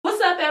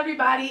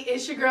everybody?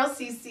 It's your girl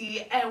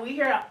Cece, and we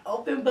here at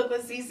Open Book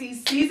with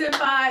Cece Season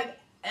 5,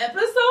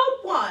 Episode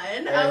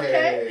 1,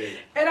 okay?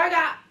 And I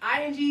got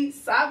ING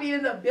Savii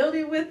in the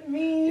building with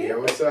me. Yeah,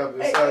 what's up?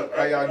 What's up?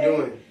 How y'all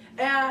doing?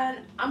 And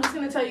I'm just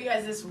going to tell you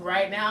guys this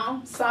right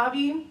now.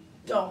 Savii,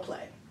 don't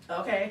play,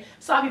 okay?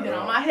 Savii been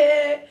on my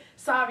head.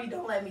 Savii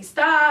don't let me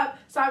stop.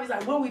 Savi's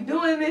like, what we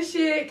doing this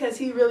shit? Because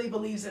he really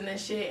believes in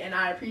this shit, and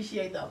I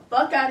appreciate the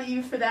fuck out of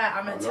you for that.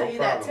 I'm going to tell you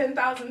that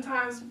 10,000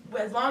 times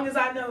as long as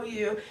I know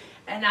you.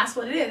 And that's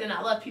what it is. And I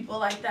love people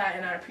like that,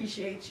 and I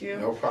appreciate you.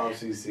 No problem,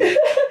 CC.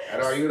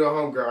 Are you the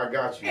homegirl? I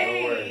got you.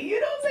 Hey, don't worry. you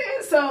know what I'm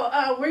saying?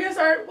 So we're going to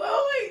start.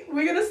 Well, wait.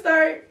 We're going to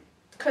start,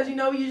 because you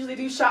know we usually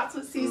do shots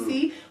with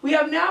CC. We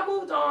have now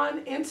moved on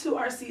into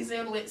our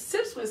season with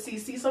sips with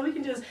CC, so we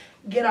can just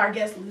get our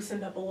guests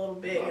loosened up a little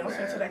bit, you know,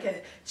 so they can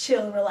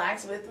chill and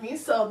relax with me.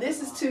 So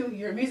this is to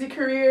your music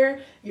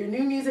career, your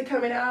new music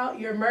coming out,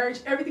 your merch,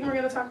 everything we're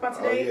going to talk about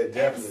today. Oh, yeah,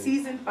 definitely. And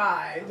season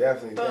 5.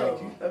 Definitely, boom,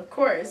 thank you. Of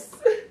course.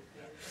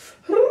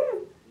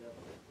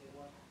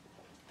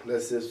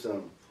 Let's sip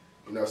some.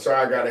 You know,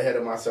 sorry I got ahead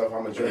of myself.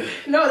 I'm a drinker.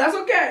 No, that's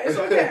okay. It's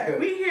okay.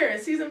 We here,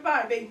 season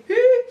 5, baby.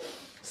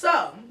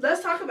 So,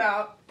 let's talk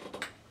about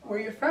where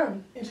you're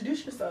from.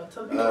 Introduce yourself.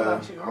 Tell the people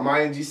about you. I'm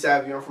ING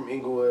Savii. I'm from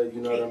Inglewood,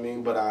 you know what I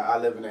mean? But I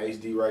live in the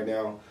HD right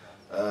now.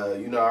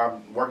 You know,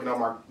 I'm working on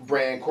my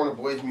brand, Corner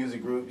Boys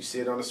Music Group. You see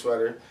it on the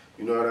sweater.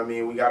 You know what I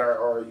mean? We got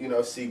our you know,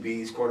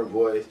 CBs, Corner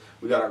Boys.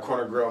 We got our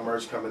Corner Girl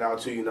merch coming out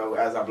too, you know,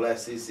 as I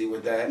bless CC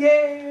with that.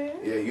 Yeah.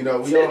 Yeah, you know,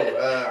 we on,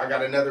 I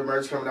got another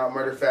merch coming out,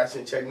 Murder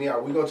Fashion. Check me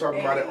out. We're going to talk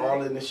about it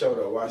all in the show,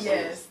 though. Watch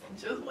this.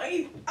 Just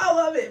wait. I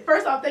love it.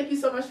 First off, thank you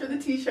so much for the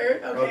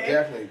t-shirt. Okay. Oh,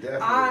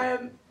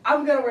 definitely.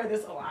 I'm going to wear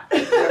this a lot.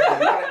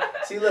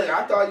 See, look,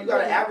 I thought you got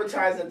to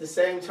advertise at the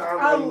same time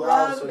I while you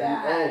love out, so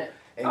that. you own.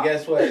 And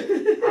guess what?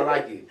 I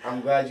like it.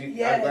 I'm glad you.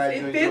 Yes, I'm glad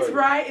you it fits enjoyed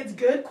right. It's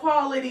good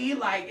quality.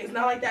 Like, it's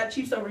not like that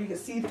cheap stuff where you can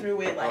see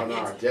through it. Like,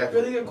 it's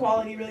definitely. really good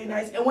quality, really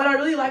nice. And what I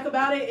really like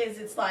about it is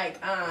it's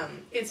like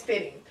it's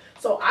fitting.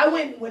 So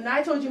when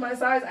I told you my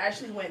size, I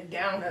actually went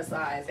down a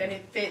size, and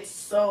it fits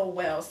so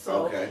well.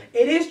 So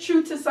it is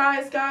true to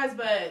size, guys,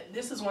 but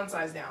this is one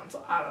size down.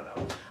 So I don't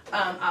know.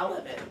 I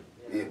love it.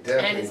 Yeah,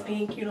 definitely. And it's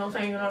pink. You know what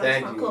I'm saying? You know,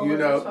 thank that's you. my color, You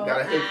know, so.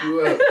 gotta hook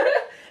you up.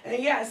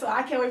 And yeah, so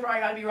I can't wait for all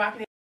y'all to be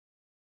rocking it.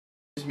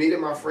 Just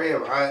meeting my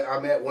friend. I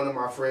met one of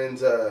my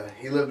friends.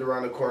 He lived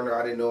around the corner.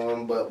 I didn't know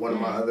him, but one of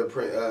my other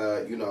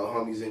you know,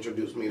 homies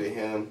introduced me to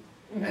him,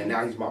 and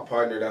now he's my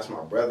partner. That's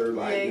my brother.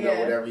 Like you know,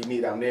 whatever you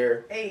need, I'm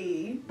there.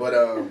 Hey. But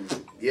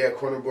yeah,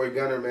 Corner Boy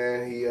Gunner,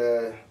 man,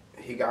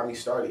 he got me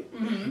started.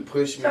 He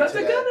pushed me to that.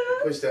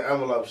 He pushed the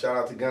envelope. Shout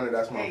out to Gunner.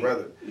 That's my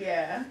brother.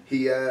 Yeah.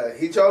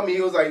 He told me,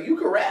 he was like, you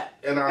can rap,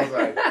 and I was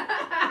like,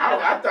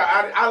 I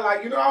thought I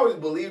like, you know, I always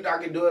believed I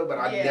could do it, but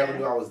I never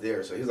knew I was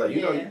there. So he's like,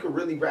 you know, you could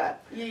really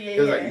rap. He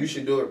was like, you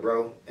should do it,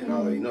 bro. And I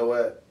was like, you know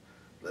what?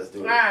 Let's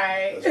do it. All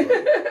right.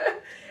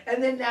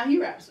 And then now he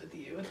raps with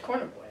you with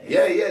Corner Boy.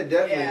 Yeah,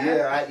 definitely.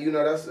 Yeah, you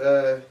know, that's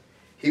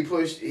he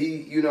pushed.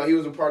 You know, he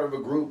was a part of a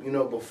group. You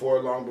know,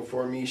 long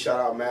before me. Shout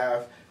out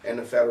Mav and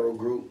the Federal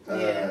group.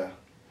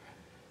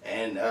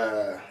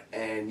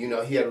 And you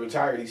know, he had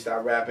retired. He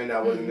stopped rapping.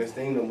 That wasn't his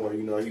thing no more.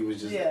 You know, he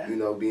was just you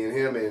know, being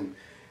him. And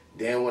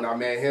then when I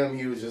met him,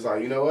 he was just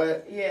like, you know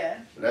what? Yeah.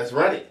 Let's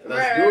run it.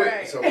 Let's do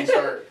it. So we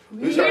started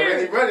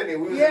really running it.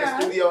 We was in the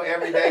studio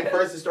every day.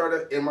 First it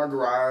started in my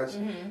garage,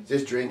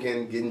 just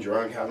drinking, getting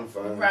drunk, having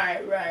fun.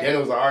 Right. Then it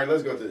was like, all right,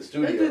 let's go to the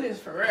studio. Let's do this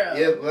for real.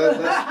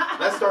 Yeah,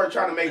 let's start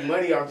trying to make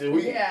money off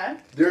this.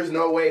 There's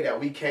no way that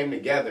we came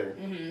together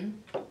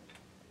and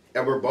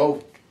we're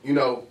both, you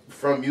know,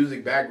 from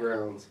music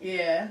backgrounds.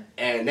 Yeah.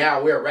 And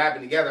now we're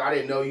rapping together. I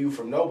didn't know you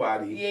from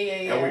nobody.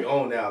 Yeah. And we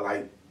own now.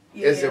 Like,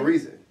 it's a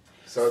reason.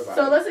 So it's like,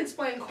 let's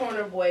explain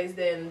Corner Boys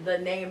then, the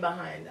name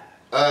behind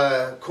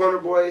that. Corner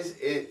Boys,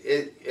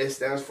 it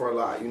stands for a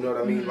lot. You know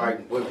what I mean?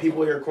 Like, when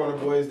people hear Corner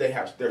Boys,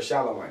 they're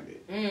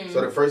shallow-minded.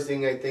 So the first thing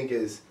they think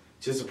is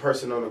just a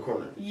person on the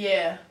corner.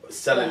 Yeah.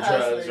 Selling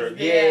drugs or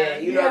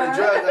you know, the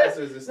drug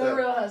hustlers and stuff. The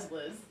real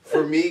hustlers.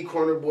 For me,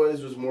 Corner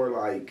Boys was more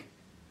like,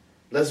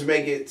 let's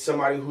make it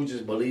somebody who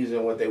just believes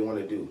in what they want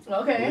to do.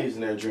 Okay. Believes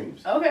in their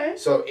dreams. Okay.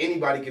 So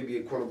anybody could be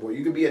a corner boy.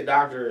 You could be a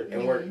doctor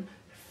and work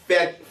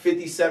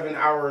 57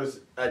 hours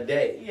a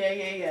day.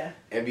 Yeah.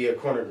 And be a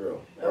corner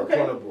girl or a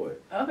corner boy.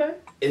 Okay.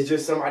 It's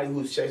just somebody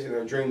who's chasing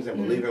their dreams and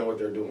believing in what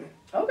they're doing.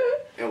 Okay.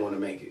 And want to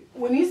make it.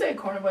 When you say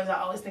corner boys, I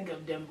always think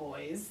of them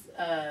boys,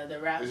 the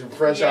rap. The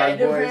franchise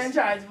boys. The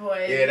franchise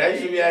boys. Yeah, that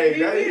used to be,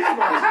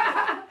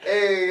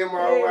 hey,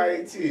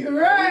 M-R-Y-T.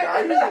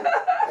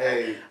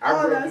 Right.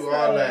 I grew up through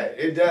all that.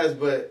 It does,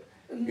 but,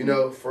 you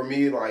know, for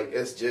me, like,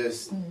 it's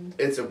just,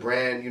 it's a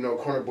brand, you know,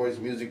 Corner Boys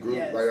Music Group.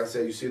 Like I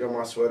said, you see it on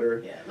my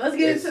sweater. Yeah. Let's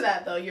get into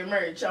that, though, your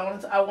merch.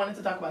 I wanted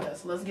to talk about that,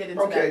 so let's get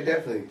into that. Okay,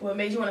 definitely. What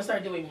made you want to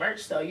start doing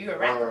merch, though? You're a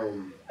rapper.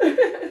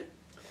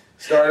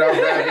 Started off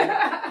rapping.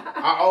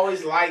 I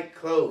always like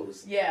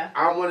clothes. Yeah.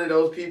 I'm one of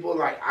those people,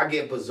 like, I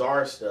get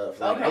bizarre stuff.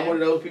 Like, I'm one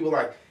of those people,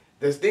 like,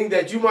 this thing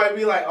that you might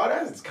be like, oh,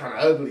 that's kind of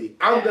ugly.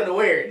 I'm gonna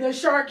wear it. The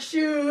shark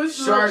shoes.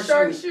 Shark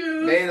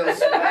shoes. Made them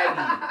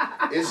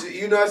swaggy. It's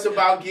it's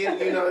about getting.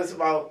 It's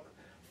about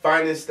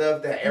finding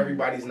stuff that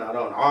everybody's not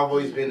on. I've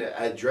always been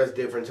a dress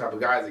different type of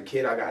guy. As a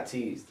kid, I got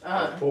teased.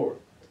 I was poor.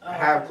 I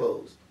have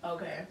clothes.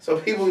 Okay.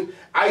 So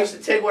I used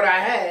to take what I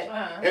had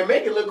and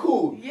make it look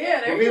cool.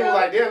 Yeah, there you people go.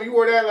 Like, damn, you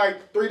wore that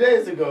like 3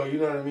 days ago. You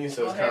know what I mean?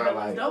 So it's kind of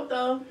like dope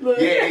though.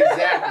 Yeah,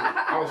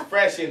 exactly. I was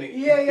fresh in it.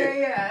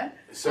 Yeah.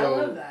 So I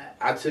love that.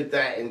 I took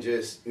that and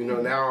just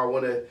now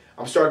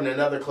I'm starting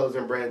another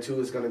clothing brand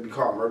too. It's gonna be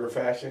called Murder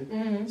Fashion.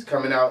 Mm-hmm. It's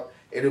coming out.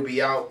 It'll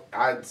be out,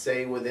 I'd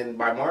say,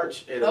 by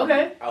March. It'll be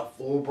a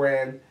full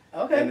brand.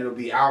 Okay. And it'll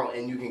be out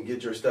and you can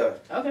get your stuff.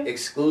 Okay.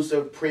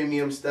 Exclusive,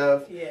 premium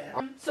stuff. Yeah.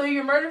 So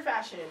your Murder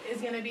Fashion is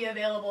going to be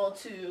available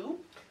to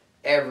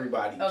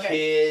everybody. Okay.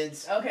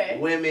 Kids,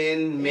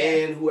 women,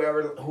 men,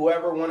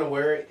 whoever want to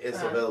wear it,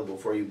 it's available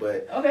for you.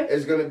 But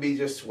it's going to be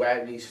just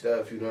swaggy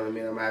stuff, you know what I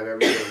mean? I'm going to have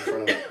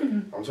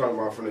everything I'm talking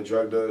about from the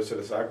drug dealers to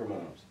the soccer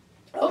moms.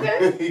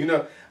 Okay.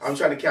 I'm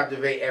trying to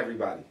captivate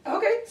everybody.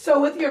 Okay. So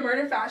with your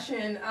Murder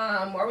Fashion,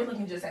 are we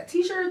looking just at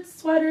t-shirts,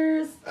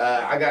 sweaters?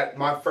 I got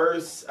my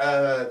first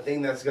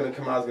thing that's going to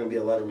come out is going to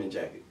be a Letterman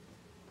jacket.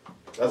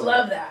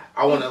 Love that.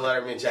 I want a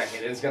Letterman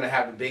jacket. It's going to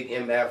have the big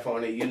MF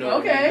on it.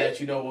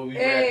 That what we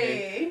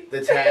repping.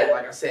 The tag,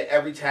 like I said,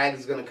 every tag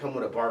is going to come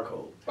with a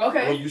barcode.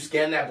 Okay. When you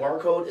scan that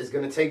barcode, it's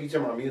going to take you to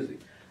my music.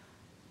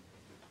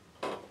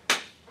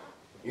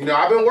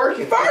 I've been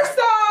working. First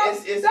off,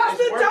 that's the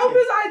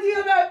dopest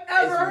idea I've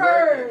ever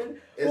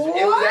heard. It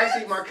was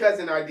actually my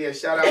cousin's idea.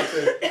 Shout out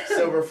to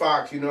Silver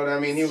Fox. You know what I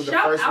mean? He was the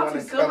first one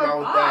to come out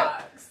with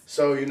that.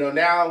 So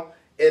now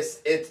it's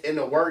in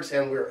the works,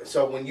 and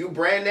so when you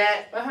brand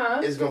that,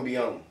 it's gonna be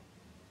on.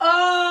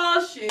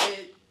 Oh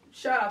shit!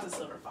 Shout out to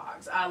Silver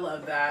Fox. I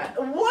love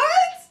that. What?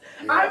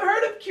 Yeah. I've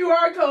heard of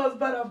QR codes,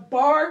 but a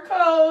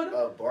barcode.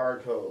 A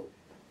barcode.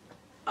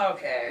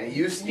 Okay. And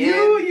you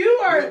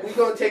are. We're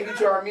going to take you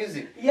to our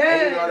music.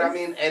 Yeah. You know what I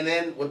mean? And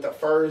then with the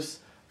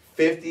first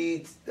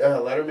 50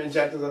 Letterman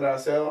jackets that I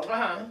sell,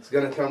 it's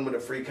going to come with a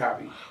free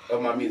copy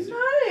of my music.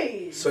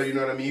 Nice. So you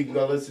know what I mean? You can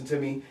go listen to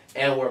me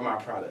and wear my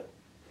product.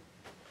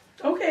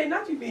 Okay,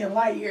 not you being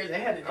light years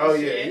ahead of this Oh,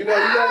 shit. Yeah. You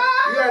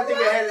got to think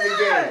ahead of the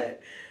game.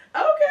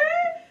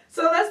 Okay.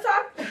 So let's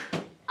talk.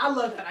 I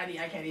love that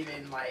idea. I can't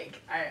even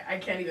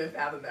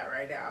fathom that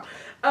right now.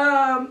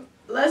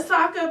 Let's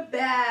talk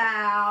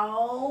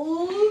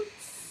about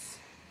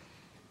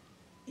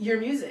your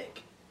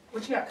music.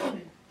 What you got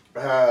coming?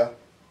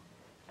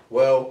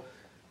 Well,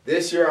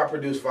 this year I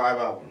produced 5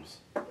 albums.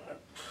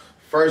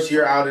 First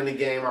year out in the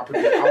game,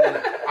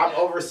 I'm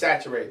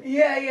oversaturated.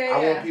 Yeah.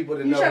 I want people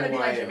to know who I am. You trying to be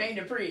like Jermaine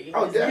Dupri.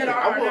 Oh, definitely.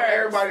 I want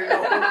everybody to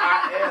know who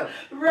I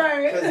am.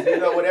 Right.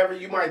 Because, whatever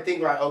you might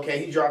think, like,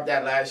 okay, he dropped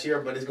that last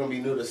year, but it's going to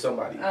be new to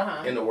somebody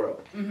in the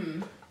world.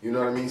 Mm-hmm. You know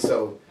what I mean?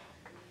 So,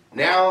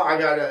 now I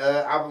got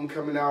an album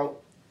coming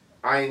out,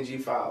 ING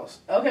Files.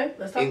 Okay,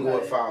 let's talk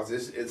Inglewood about it. Files.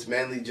 It's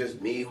mainly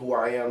just me, who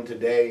I am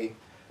today.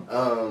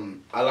 A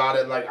lot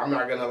of, I'm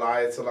not going to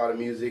lie, it's a lot of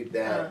music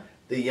that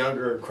the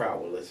younger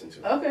crowd will listen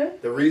to. Okay.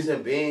 The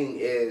reason being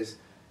is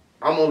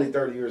I'm only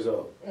 30 years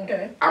old.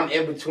 Okay. I'm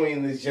in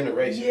between these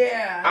generations.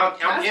 Yeah.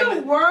 That's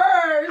the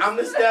worst. I'm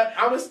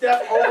a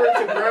step over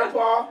to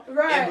grandpa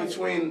in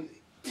between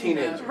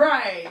teenagers.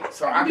 Right.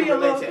 So I can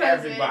relate to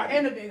everybody.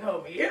 And a big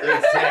homie.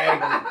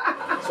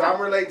 Exactly. So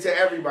I'm relating to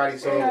everybody.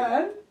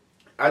 So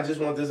I just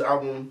want this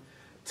album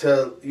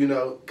to,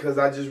 because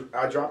I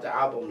dropped the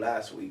album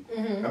last week.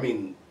 Mm-hmm. I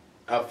mean,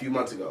 a few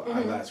months ago.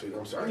 Last week,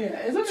 I'm sorry. Yeah,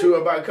 it's okay.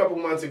 About a couple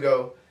months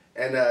ago.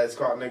 And it's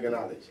called Nigga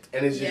Knowledge.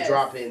 And it's just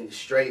dropping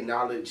straight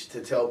knowledge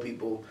to tell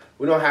people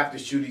we don't have to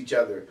shoot each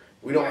other.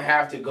 We don't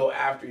have to go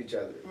after each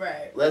other.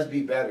 Right. Let's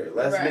be better.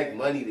 Let's make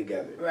money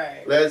together.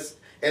 Right.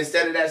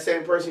 Instead of that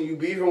same person you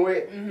beefing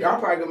with, y'all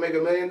probably gonna make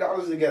 $1 million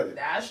together.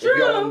 That's true. If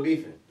y'all ain't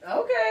beefing.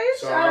 Okay.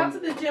 So, shout out to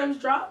the gems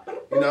drop.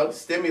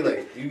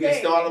 Stimulate.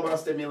 It's all about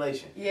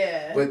stimulation.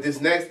 Yeah. But this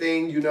next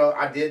thing,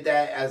 I did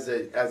that as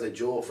a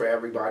jewel for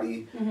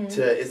everybody.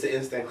 It's an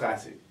instant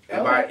classic.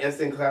 And by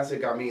instant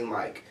classic, I mean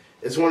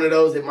it's one of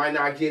those that might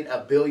not get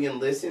 1 billion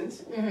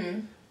listens,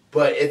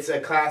 but it's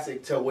a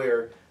classic to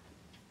where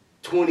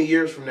 20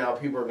 years from now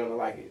people are gonna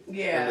like it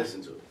and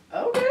listen to it.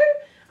 Okay.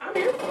 I'm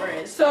here for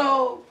it.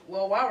 So,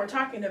 while we're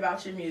talking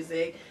about your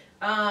music,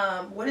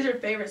 what is your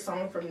favorite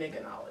song from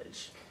Nigga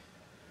Knowledge?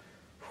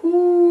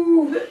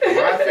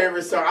 My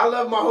favorite song. I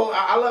love all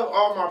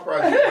my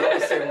projects. I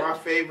would say my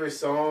favorite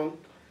song,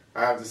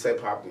 I have to say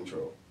Pop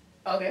Control.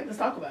 Okay, let's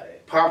talk about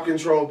it. Pop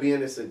Control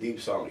it's a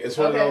deep song. It's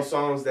one of those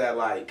songs that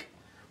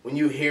when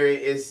you hear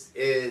it, it's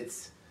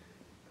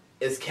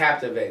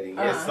captivating.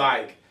 It's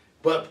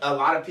but a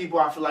lot of people,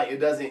 I feel like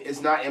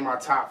it's not in my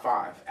top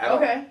 5 at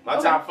all.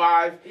 My top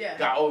 5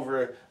 got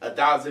over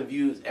 1,000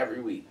 views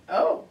every week.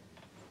 Oh.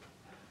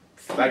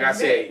 Like I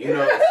said, since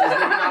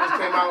Nigga Knowledge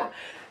came out,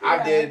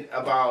 I did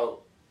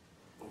about,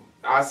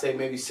 I'd say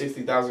maybe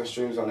 60,000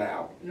 streams on the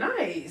album.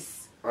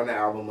 Nice. On the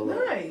album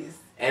alone. Nice.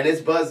 And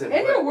it's buzzing.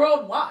 And you're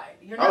worldwide.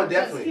 You're not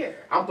just here.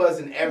 I'm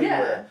buzzing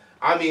everywhere.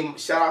 I mean,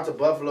 shout out to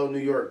Buffalo, New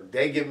York.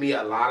 They give me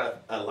a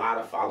lot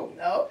of following.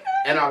 Okay.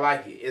 And I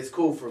like it. It's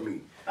cool for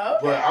me. Okay.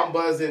 But I'm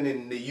buzzing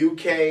in the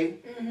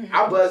UK.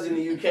 I buzzed in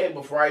the UK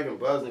before I even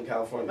buzzed in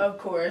California. Of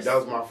course. That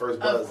was my first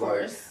buzz. Of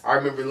course. Like, I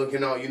remember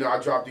looking on, I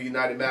dropped the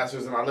United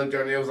Masters and I looked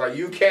there and it was like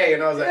UK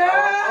and I was like,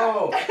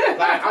 oh.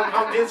 Like,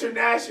 I'm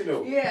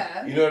international.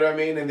 Yeah. You know what I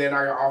mean? And then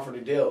I got offered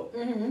a deal.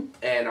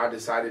 And I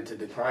decided to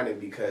decline it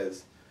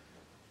because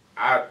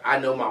I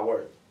know my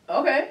worth.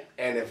 Okay.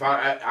 And if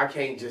I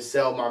can't just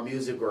sell my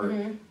music or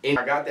and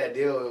I got that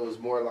deal, it was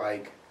more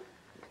like,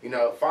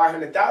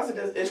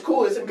 $500,000 it's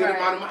cool. It's a good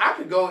amount of money. I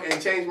could go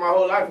and change my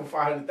whole life for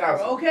 $500,000.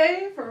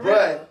 Okay, for real.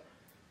 But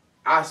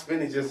I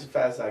spend it just as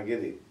fast as I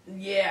get it.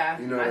 Yeah.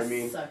 You know what I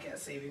mean? I suck at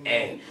saving money.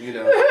 And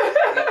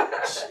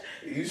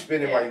you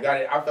spend it while you got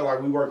it. I feel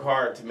like we work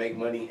hard to make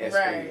money and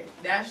spend it.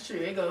 That's true.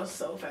 It goes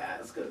so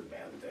fast. Cause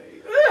man, I'm telling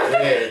you.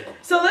 Yeah.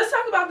 So let's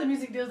talk about the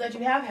music deals that you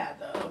have had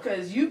though,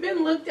 because you've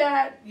been looked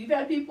at. You've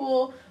had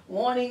people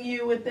wanting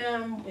you with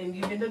them, and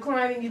you've been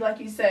declining you, like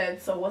you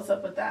said. So what's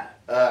up with that?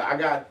 I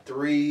got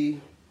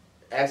three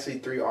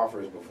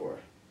offers before.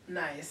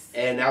 Nice.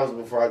 And that was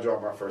before I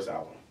dropped my first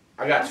album.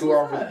 I got two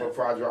offers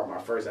before I dropped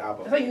my first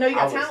album. So you know you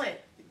got talent.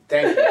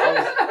 Thank you.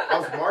 I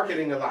was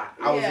marketing a lot.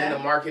 I was into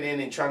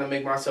marketing and trying to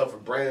make myself a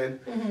brand.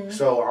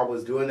 So I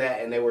was doing that,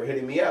 and they were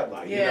hitting me up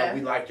like,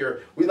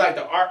 we like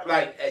the art,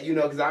 like,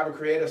 because I have a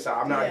creative side.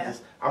 I'm not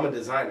just, I'm a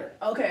designer.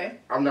 Okay.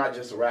 I'm not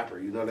just a rapper.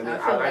 You know what I mean?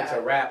 I like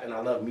to rap and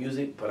I love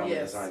music, but I'm a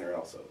designer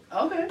also.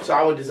 Okay. So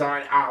I would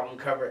design album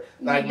cover.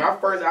 Like my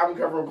first album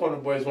cover, Corner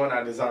Boys one,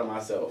 I designed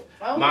myself.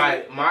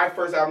 Okay. My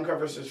first album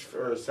cover is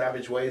for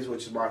Savage Ways,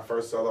 which is my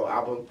first solo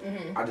album.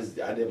 I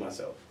did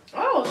myself.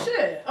 Oh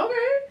shit. Okay.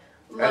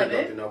 I didn't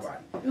go to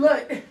nobody.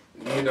 Look.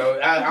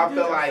 I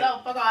feel like,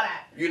 fuck all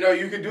that.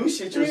 You can do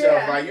shit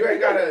yourself. Like, you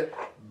ain't got to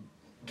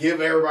give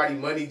everybody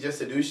money just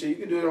to do shit. You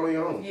can do it on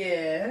your own.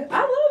 Yeah. I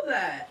love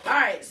that. All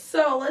right.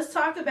 So, let's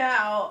talk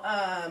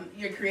about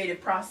your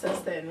creative process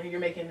then when you're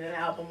making an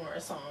album or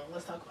a song.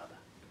 Let's talk about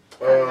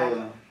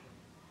that.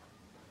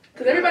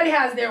 Because everybody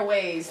has their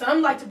ways.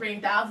 Some like to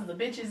bring thousands of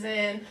bitches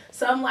in.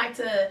 Some like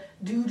to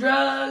do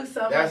drugs.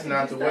 That's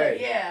not the way.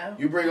 Yeah.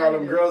 You bring all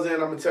them girls in, I'm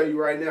going to tell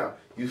you right now,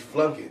 you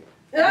flunking.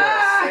 You're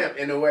a simp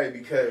in a way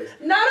because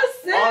not a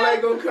simp. All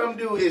they gonna come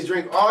do is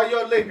drink all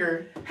your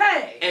liquor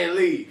and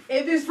leave.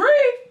 If it's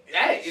free.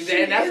 Hey,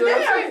 and that's what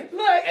I'm saying.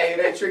 Look. Hey,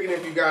 they're tricking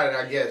if you got it,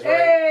 I guess, right?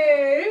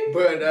 Hey.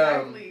 But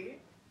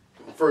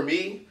for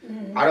me,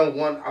 I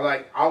want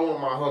my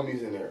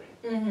homies in there.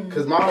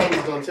 Because my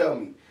homies gonna tell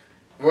me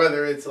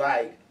whether it's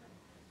like,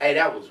 hey,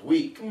 that was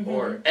weak,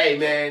 or hey,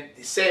 man,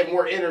 say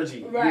more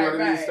energy. Right, you know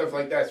what I mean? Stuff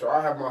like that. So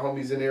I have my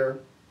homies in there.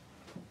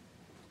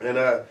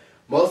 And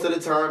most of the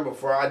time,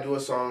 before I do a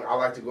song, I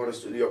like to go in the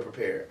studio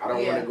prepared. I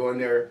don't want to go in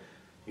there,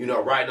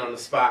 writing on the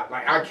spot.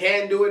 Like, I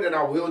can do it, and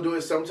I will do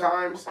it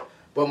sometimes,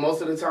 but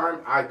most of the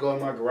time, I go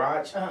in my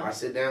garage, I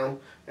sit down,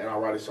 and I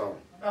write a song.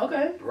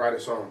 Okay. Write a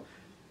song.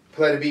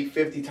 Play the beat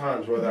 50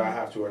 times, whether I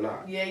have to or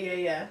not.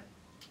 Yeah.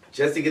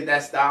 Just to get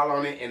that style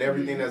on it and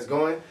everything that's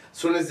going. As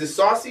soon as it's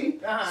saucy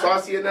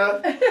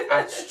enough,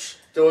 I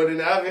throw it in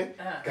the oven,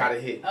 got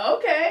it hit.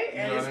 Okay,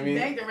 and it's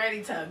baked and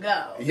ready to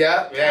go.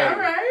 Yeah. All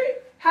right.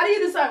 How do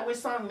you decide which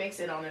song makes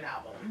it on an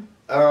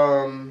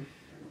album?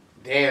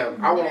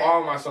 Damn. I want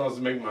all my songs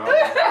to make my album.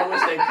 I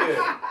wish they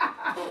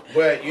could.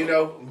 But,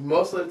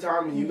 most of the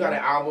time when you got an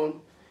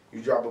album,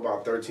 you drop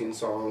about 13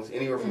 songs,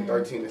 anywhere from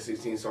 13 to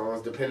 16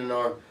 songs, depending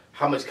on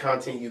how much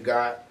content you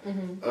got.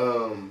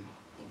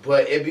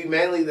 But it'd be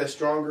mainly the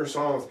stronger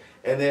songs.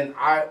 And then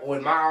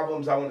with my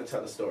albums, I want to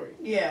tell a story.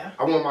 Yeah.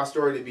 I want my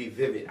story to be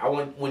vivid.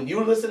 When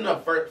you listen to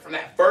from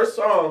that first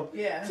song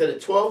to the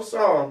 12th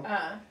song,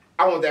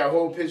 I want that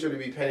whole picture to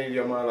be painted in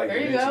your mind like Da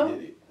Vinci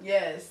did it.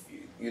 Yes.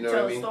 You know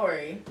what I mean? Tell a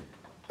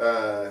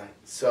story.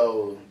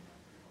 So,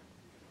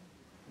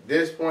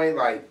 this point,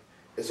 like,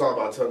 it's all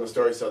about telling the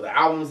story. So the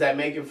albums that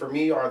make it for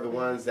me are the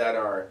ones that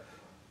are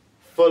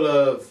full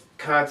of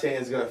content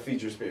and is going to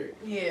feature spirit.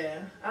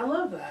 Yeah. I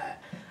love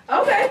that.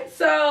 Okay,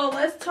 so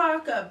let's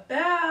talk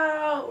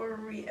about where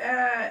we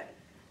at.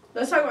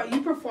 Let's talk about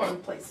you perform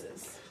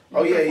places.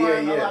 You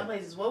perform a lot of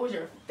places. What was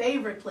your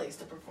favorite place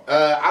to perform?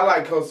 I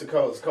like Coast to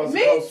Coast. Coast to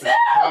Coast was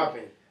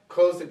popping.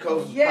 Coast to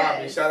Coast was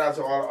popping. Shout out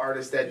to all the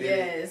artists that did it.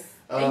 Yes.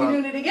 And you're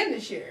doing it again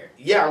this year.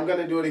 Yeah, I'm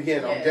gonna do it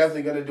again. Yes. I'm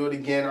definitely gonna do it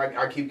again.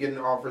 I keep getting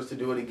offers to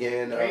do it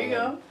again. There you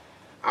go.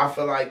 I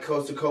feel like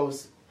Coast to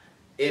Coast,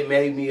 it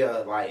made me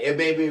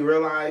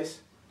realize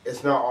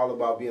it's not all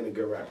about being a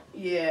good rapper.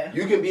 Yeah.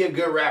 You can be a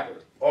good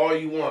rapper all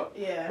you want.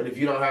 Yeah. But if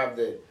you don't have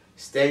the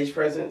stage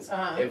presence,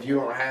 if you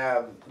don't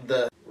have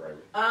the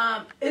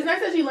it's nice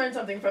that you learned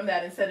something from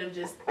that instead of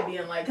just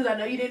being like, because I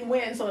know you didn't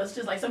win, so it's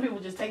just like some people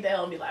just take the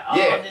L and be like,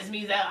 this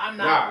means that I'm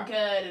not good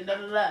and da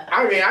da da.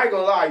 I mean, I ain't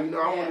gonna lie, I'm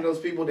one of those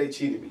people, they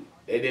cheated me.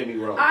 They did me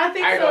wrong. I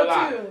think so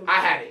too. I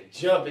had it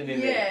jumping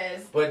in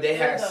there. But they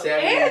had 7.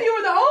 And you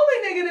were the only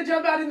nigga to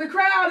jump out in the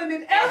crowd, and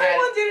then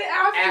everyone did it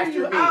after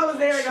you. Me. I was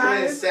there,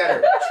 guys.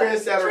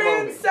 Trendsetter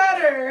moment.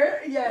 Trendsetter.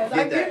 Yes,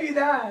 I give you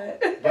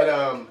that. But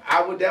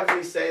I would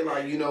definitely say,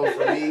 like,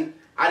 for me,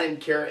 I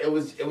didn't care. It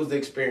was the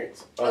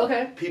experience.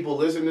 People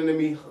listening to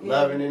me,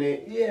 loving in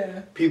it.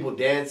 Yeah. People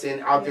dancing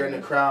out there in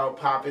the crowd,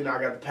 popping.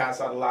 I got to pass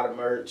out a lot of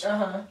merch.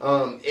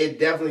 It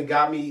definitely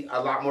got me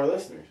a lot more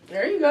listeners.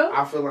 There you go.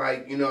 I feel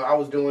like, I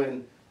was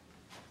doing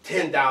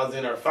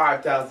 10,000 or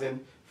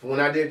 5,000. When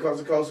I did Coast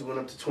to Coast, it went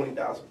up to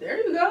 20,000. There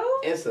you go.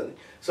 Instantly.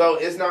 So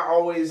it's not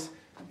always,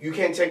 you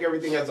can't take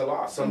everything as a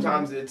loss.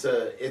 Sometimes it's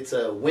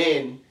a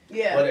win,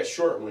 but a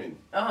short win.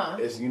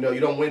 It's, you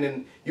don't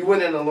win you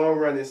win in the long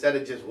run instead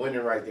of just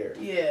winning right there.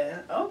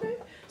 Yeah. Okay.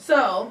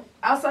 So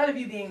outside of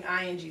you being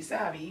ING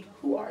savvy,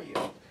 who are you?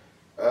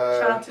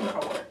 Shout out to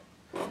Norwood.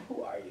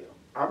 Who are you?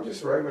 I'm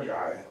just a regular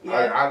guy. Yeah.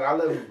 I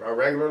live a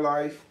regular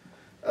life.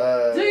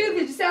 Do you?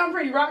 Because you sound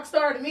pretty rock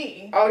star to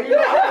me. Oh,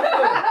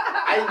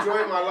 I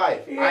enjoy my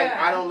life. Yeah.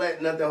 I don't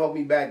let nothing hold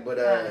me back, but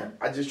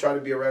I just try to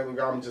be a regular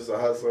guy. I'm just a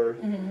hustler.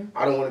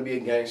 I don't want to be a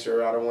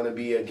gangster. I don't want to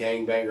be a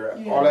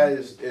gangbanger. All that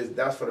is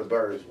that's for the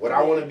birds. What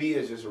I want to be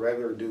is just a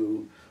regular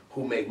dude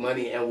who make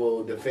money and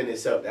will defend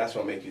himself. That's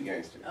what make you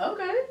gangster.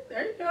 Okay,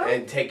 there you go.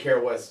 And take care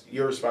of what's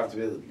your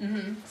responsibility.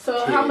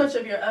 So how much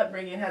of your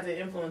upbringing has an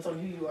influence on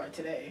who you are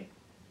today?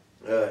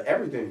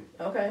 Everything.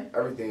 Okay.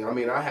 Everything. I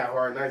mean, I had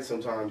hard nights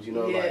sometimes,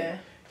 like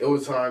it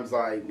was times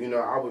like,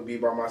 I would be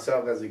by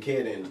myself as a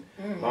kid and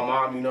my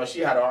mom,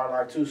 she had a hard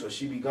life too, so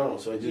she'd be gone.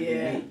 So it just be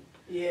me.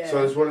 Yeah.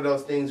 So it's one of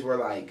those things where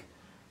like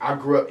I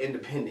grew up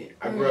independent.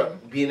 I grew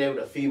up being able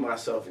to feed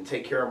myself and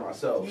take care of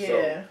myself. Yeah.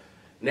 So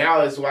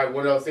now it's like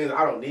one of those things,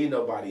 I don't need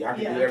nobody. I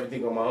can do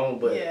everything on my own,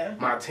 but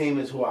my team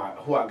is who I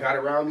got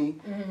around me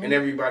and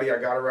everybody I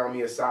got around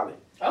me is solid.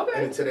 Okay.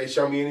 And until they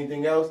show me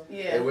anything else,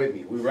 they with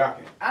me. We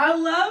rocking. I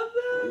love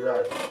that. We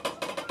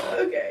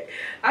rocking. Okay.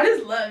 I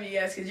just love you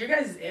guys because your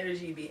guys'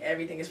 energy be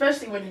everything,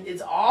 especially when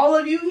it's all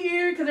of you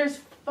here because there's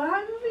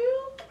 5 of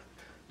you.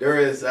 There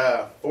is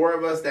 4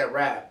 of us that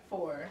rap.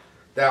 4.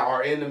 That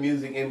are in the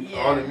music,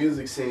 on the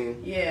music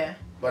scene. Yeah.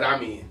 But I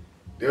mean,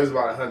 there's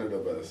about 100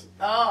 of us.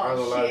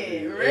 Oh,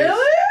 shit.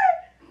 Really?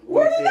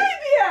 Where do they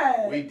be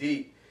at? We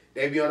deep.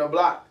 They be on the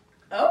block.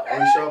 Okay.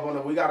 We show up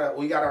on we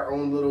got our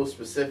own little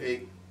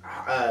specific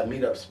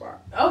meetup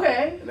spot.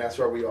 Okay. And that's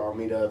where we all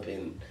meet up,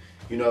 and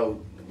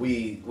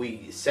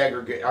we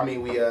segregate. I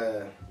mean,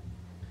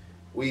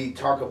 we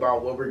talk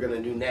about what we're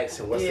gonna do next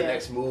and what's the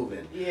next move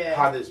and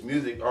how this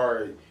music.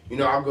 Or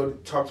I'll go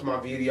talk to my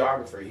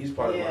videographer. He's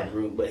part of my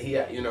group, but he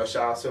shout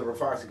out Silver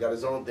Fox. He got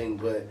his own thing,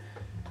 but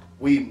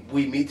we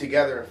meet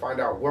together and find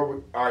out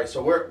what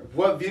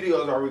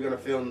videos are we gonna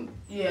film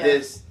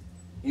this.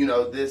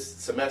 This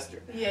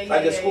semester.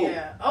 Like a school.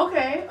 Yeah.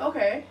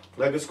 Okay.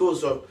 Like a school.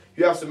 So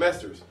you have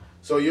semesters.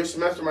 So your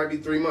semester might be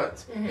 3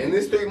 months. In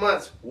this 3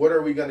 months, what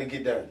are we going to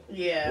get done?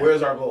 Yeah.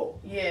 Where's our goal?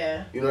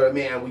 Yeah. You know what I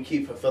mean? And we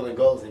keep fulfilling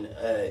goals and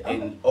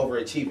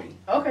overachieving.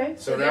 Okay.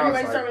 So did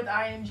everybody start with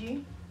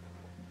ING?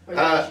 Or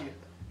that you?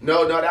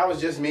 No, that was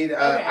just me.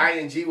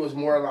 ING was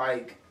more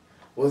like,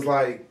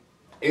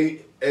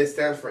 it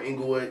stands for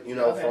Inglewood,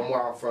 from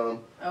where I'm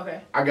from.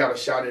 Okay. I got to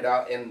shout it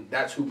out, and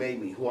that's who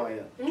made me who I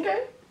am.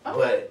 Okay.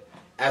 But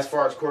as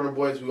far as corner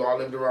boys, we all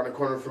lived around the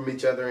corner from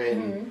each other,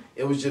 and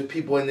it was just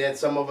people. And then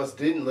some of us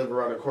didn't live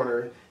around the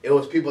corner. It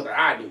was people that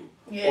I knew,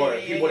 or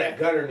people that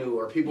Gunner knew,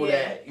 or people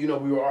that we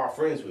were all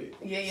friends with.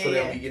 So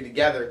then we get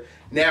together.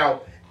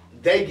 Now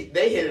they hit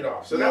it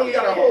off. So now we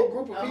got a whole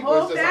group of people.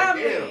 It's just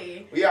family.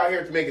 Like, damn, we out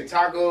here to making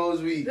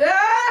tacos. We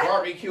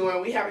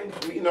barbecuing. We having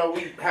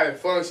we having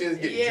functions,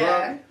 getting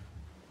drunk.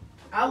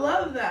 I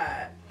love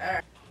that. All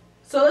right.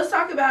 So let's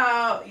talk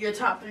about your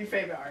top 3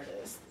 favorite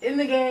artists in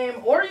the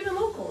game or even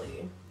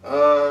locally.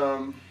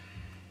 Corner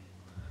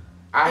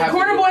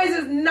Boys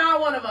is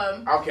not one of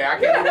them. Okay, I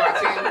can do my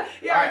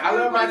team. All right, I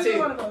love my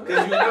team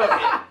because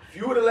if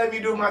you would have let me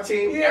do my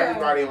team,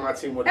 everybody on my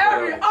team would have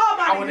done it.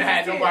 I wouldn't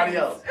have had nobody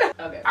else.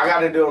 Okay, I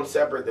got to do them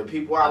separate. The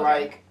people I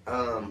like,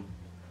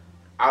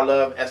 I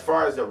love. As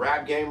far as the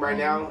rap game right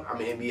now, I'm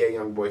an NBA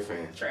YoungBoy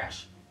fan.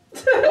 Trash.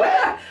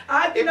 What?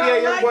 I do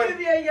not like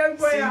NBA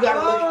YoungBoy. See, you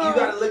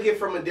gotta look at it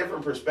from a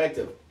different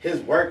perspective.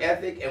 His work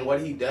ethic and what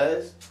he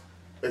does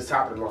is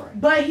top of the line.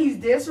 But he's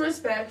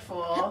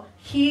disrespectful.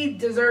 He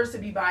deserves to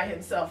be by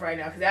himself right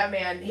now because that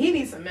man, he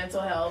needs some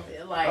mental health,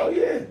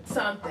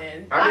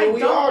 something. I mean,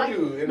 we all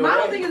do. My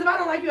whole thing is if I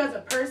don't like you as a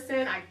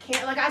person, I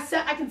can't. Like I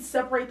said, I can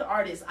separate the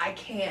artist. I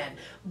can,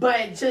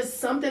 but just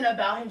something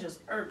about him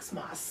just irks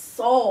my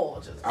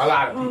soul. Just a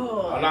lot of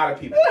people.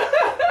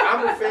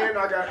 I'm a fan.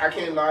 I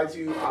can't lie to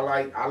you. I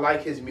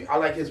like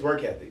his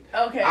work ethic.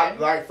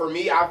 Okay. For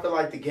me, I feel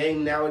like the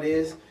game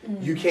nowadays,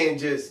 you can't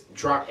just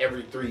drop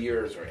every 3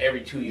 years or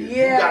every 2 years.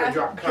 Yeah, you gotta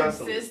drop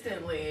constantly.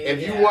 Consistently.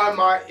 If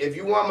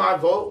you want my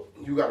vote,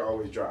 you gotta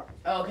always drop.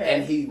 Okay.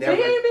 And he never.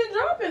 He ain't been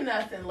dropping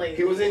nothing lately.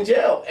 He was in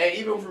jail, and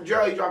even from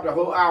jail, he dropped a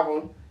whole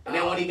album. And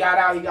then when he got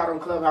out, he got on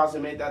Clubhouse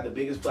and made that the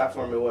biggest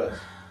platform it was.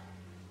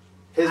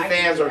 His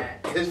fans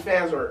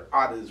are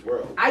out of this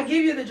world. I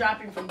give you the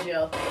dropping from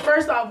jail.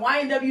 First off,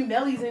 YNW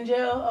Melly's in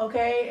jail,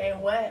 okay?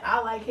 And what? I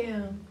like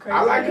him. Crazy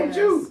I like him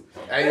too.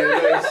 Hey,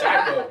 he's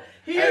psycho.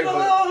 He's a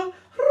little...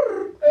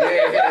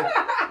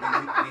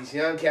 Yeah, he's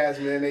These young cats,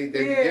 man, they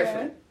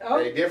different. Oh.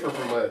 They different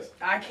from us.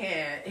 I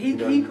can't. He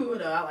cool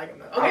though. I like him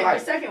though. Okay, the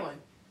second one.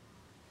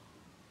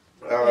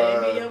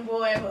 Baby, young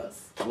boy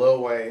was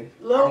Lil Wayne.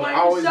 I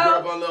always grew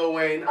up on Lil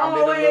Wayne. I'm in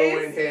the Lil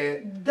Wayne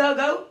head. The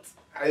GOAT.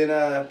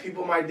 And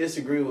people might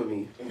disagree with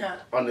me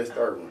on this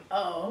third one.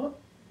 Oh.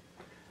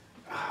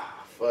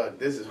 Fuck,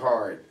 this is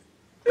hard.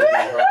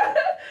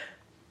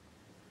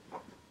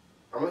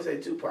 I'm gonna say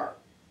Tupac.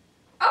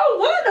 Oh,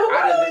 what? Who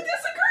would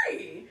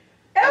disagree?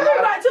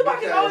 Everybody,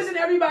 Tupac is always in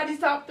everybody's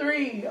top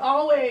 3.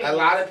 Always. A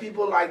lot of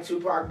people like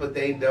Tupac, but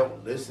they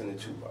don't listen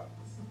to Tupac.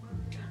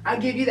 I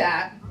give you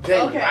that.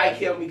 They like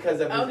him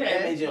because of his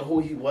image and who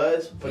he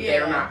was, but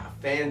they're not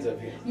fans of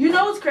him. You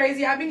know what's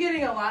crazy? I've been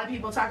getting a lot of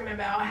people talking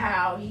about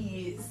how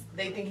they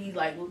think he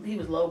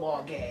was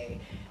lowball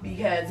gay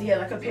because he had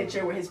like a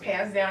picture with his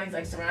pants down. He's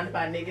like surrounded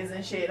by niggas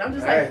and shit. And I'm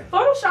just like,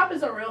 Photoshop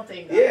is a real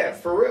thing. Guys. Yeah,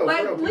 for real.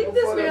 Like, leave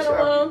this man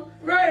alone.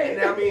 Right.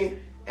 And I mean,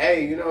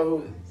 hey, you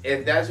know,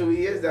 if that's who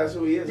he is, that's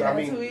who he is.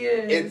 That's who he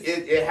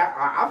is.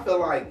 I feel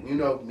like, you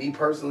know, me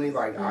personally,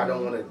 like I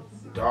don't want to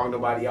dog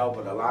nobody out,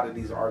 but a lot of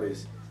these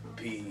artists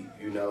they be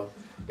a little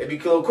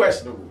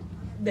questionable.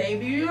 They're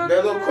a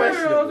little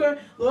questionable.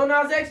 Lil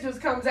Nas X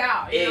just comes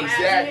out.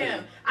 Exactly.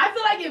 Him. I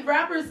feel like if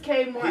rappers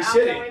came more out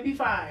there, it'd be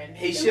fine.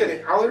 He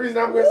shouldn't. The only reason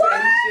I'm going to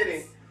say he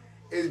shouldn't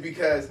is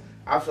because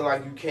I feel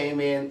like you came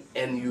in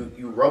and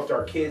you roped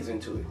our kids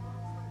into it.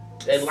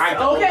 They like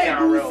the Old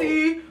Town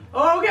Road.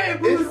 Okay,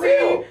 Boosie. It's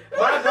real.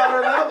 My daughter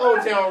loves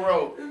Old Town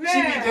Road. Man.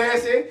 She be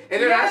dancing,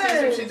 and then I see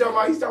some shit he's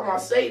talking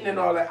about Satan and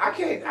all that. I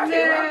can't rock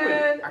with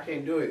it. I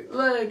can't do it.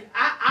 Look,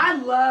 I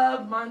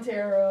love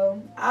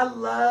Montero. I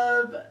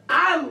love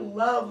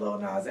Lil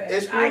Nas X.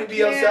 It's cool to be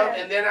yourself,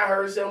 and then I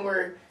heard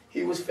somewhere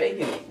he was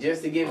faking it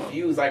just to get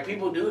views. Like,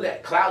 people do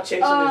that. Cloud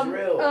chasing is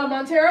real.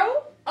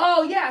 Montero?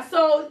 Oh, yeah.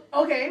 So,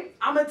 okay,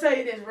 I'm going to tell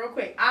you this real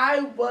quick.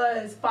 I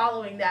was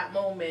following that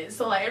moment.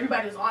 So, like,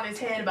 everybody was on his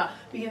head about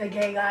being a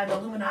gay guy, the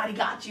Illuminati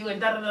got you,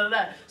 and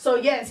da-da-da-da. So,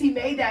 yes, he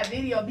made that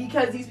video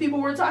because these people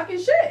were talking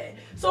shit.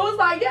 So, it's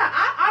like, yeah,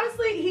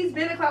 honestly, he's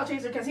been a cloud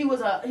chaser because he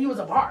was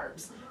a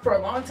Barbs for a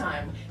long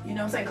time. You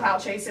know what I'm saying? Cloud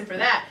chasing for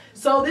that.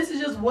 So, this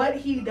is just what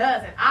he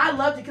does. And I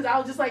loved it because I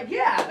was just like,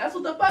 yeah, that's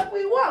what the fuck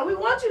we want. We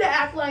want you to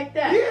act like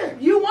that. Yeah.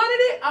 You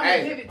wanted it? I'm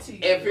going to give it to you.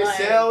 If it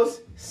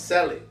sells,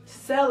 sell it.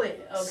 Sell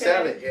it, okay?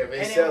 Sell it if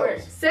it sells.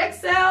 Works. Sex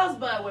sells,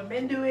 but when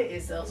men do it,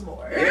 it sells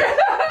more.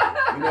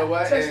 Yeah. You know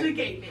what? Especially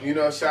gay men. You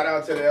know, shout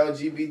out to the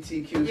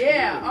LGBTQ.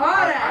 Yeah, all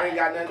that. I ain't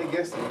got nothing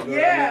against them. You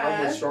know what I mean?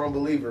 I'm a strong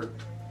believer.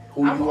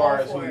 Who you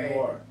are is who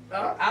you are.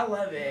 Oh, I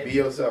love it. Be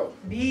yourself.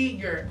 Be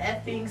your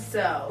effing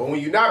self. But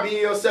when you're not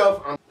being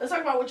yourself, let's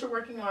talk about what you're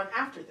working on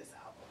after this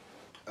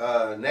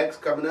album.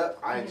 Next coming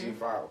up, ING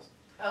Files.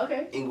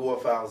 Okay.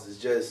 Inglewood Files is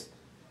just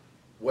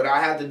what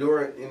I had to do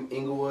in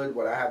Inglewood,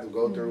 what I had to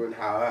go through, and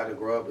how I had to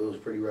grow up. It was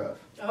pretty rough.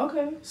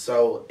 Okay.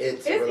 So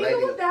it's related. Is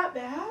Inglewood that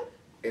bad?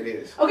 It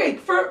is. Okay,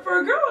 for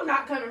a girl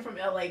not coming from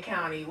LA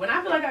County, when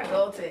I feel like I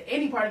go to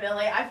any part of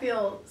LA, I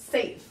feel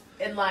safe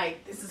and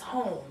like this is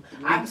home.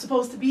 I'm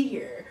supposed to be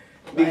here.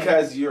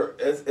 Because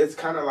it's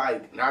kind of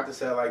like, not to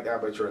say it like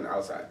that, but you're an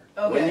outsider.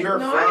 Okay. When you're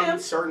from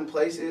certain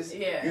places,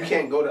 you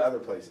can't go to other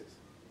places.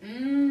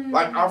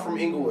 Like, I'm from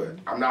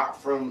Inglewood. I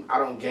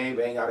don't gang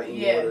bang out of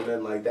Inglewood or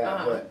nothing like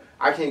that. But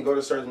I can't go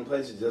to certain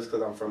places just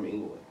because I'm from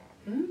Inglewood.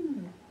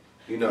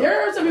 You know?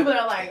 There are some people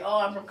that are like, oh,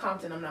 I'm from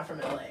Compton, I'm not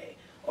from LA.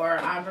 Or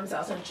I'm from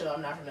South Central,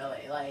 I'm not from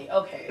LA. Like,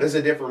 okay. It's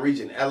a different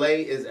region. LA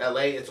is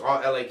LA. It's all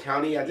LA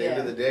County at the end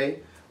of the day.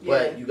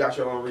 But you got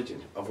your own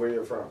region of where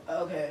you're from.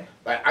 Okay.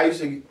 Like, I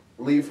used to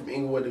leave from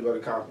Inglewood to go to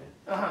Compton.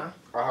 I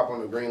hop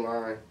on the green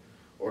line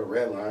or the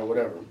red line,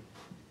 whatever.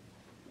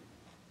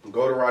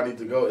 Go to where I need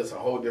to go. It's a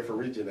whole different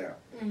region now.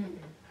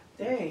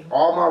 Dang.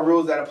 All my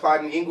rules that apply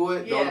in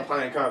Inglewood don't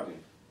apply in Compton.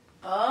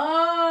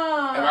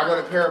 Oh. If I go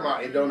to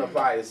Paramount, it don't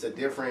apply. It's a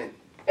different.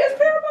 Is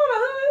Paramount a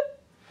hood?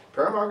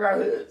 Paramount got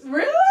hoods.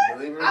 Really?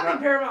 Believe it or I not.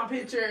 think Paramount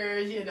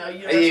pictures, you know.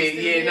 You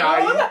see the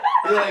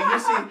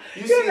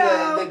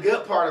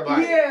good part about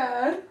it.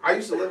 Yeah. I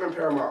used to live in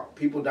Paramount.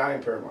 People die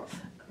in Paramount.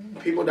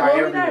 People die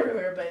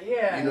everywhere. But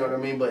yeah. You know what I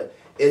mean? But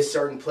it's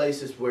certain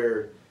places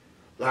where,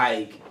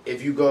 like,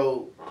 if you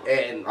go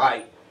and,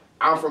 like,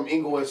 I'm from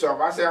Inglewood, so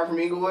if I say I'm from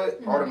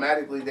Inglewood,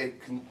 automatically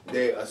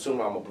they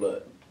assume I'm a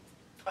blood.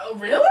 Oh,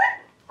 really?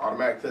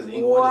 Automatically, because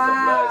Inglewood is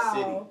a blood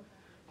city.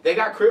 They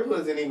got Crip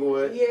hoods in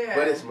Inglewood,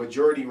 but it's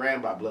majority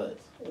ran by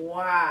Bloods.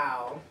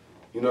 Wow.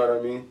 You know what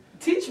I mean?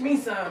 Teach me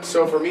something.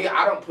 So for me,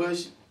 I don't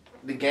push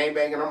the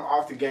gangbanging. I'm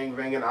off the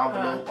gangbanging.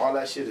 All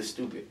that shit is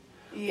stupid.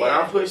 Yeah. What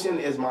I'm pushing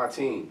is my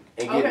team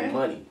and getting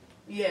money.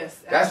 Yes.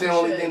 That's the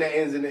only thing that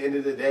ends in the end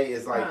of the day.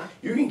 Is like,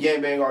 you can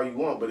gangbang all you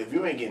want, but if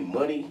you ain't getting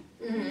money,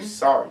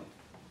 sorry.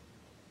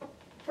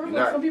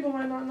 Some people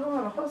might not know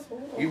how to hustle.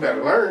 You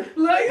better learn.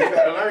 You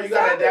better learn. You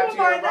gotta adapt to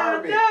your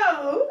environment. You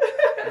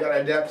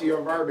gotta adapt to your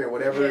environment.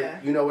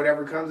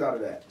 Whatever comes out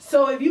of that.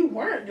 So if you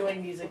weren't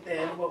doing music,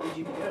 then what would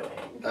you be doing?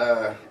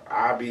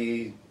 I'd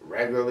be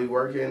regularly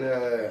working,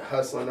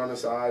 hustling on the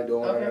side,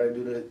 doing what I gotta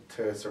do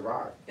to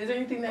survive. Is there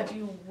anything that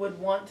you would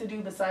want to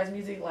do besides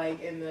music,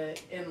 like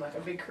in like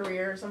a big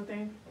career or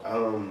something?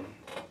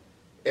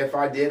 If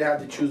I did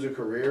have to choose a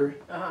career,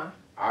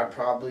 I'd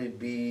probably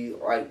be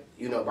like,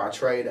 you know, by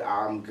trade,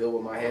 I'm good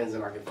with my hands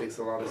and I can fix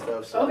a lot of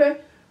stuff. So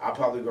I'll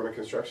probably go to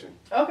construction.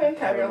 Okay,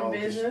 have your own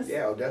business.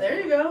 Yeah, definitely.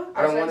 There you go.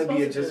 I don't want to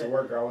be just a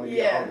worker. I want to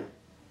be an owner.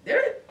 Say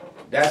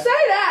that.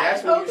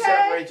 That's when you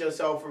separate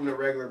yourself from the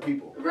regular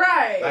people.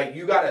 Right. Like,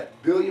 you got a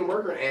billion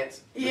worker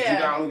ants, but you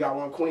only got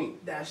one queen.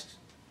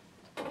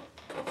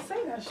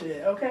 Say that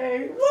shit,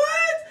 okay?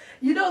 What?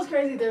 You know, it's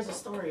crazy. There's a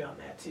story on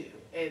that, too.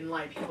 And,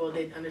 like, people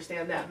didn't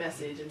understand that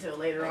message until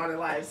later on in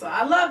life. So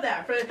I love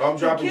that. For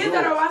the kids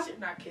that are watching,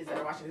 not kids that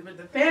are watching, but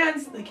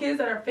the kids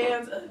that are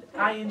fans of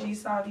ING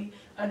Savii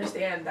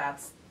understand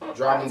that's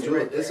dropping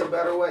jewels. It's a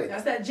better way.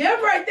 That's that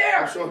gem right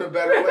there. I'm showing a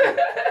better way.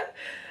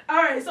 All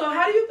right, so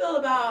how do you feel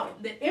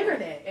about the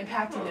internet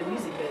impacting the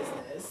music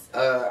business?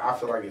 I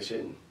feel like it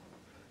shouldn't.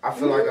 I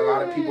feel like a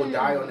lot of people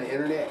die on the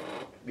internet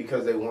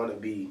because they want to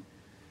be.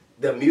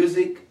 The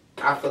music,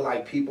 I feel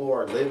like people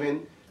are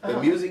living. The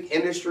music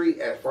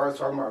industry, as far as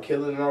talking about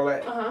killing and all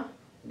that,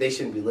 they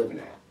shouldn't be living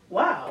that.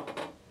 Wow.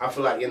 I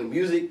feel like in the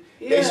music,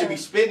 they should be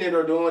spitting it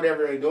or doing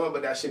whatever they're doing,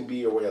 but that shouldn't be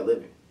your way of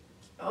living.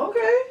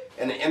 Okay.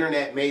 And the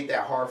internet made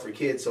that hard for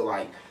kids, so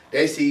like,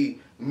 they see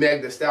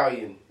Meg Thee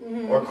Stallion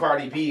or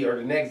Cardi B or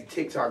the next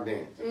TikTok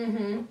dance.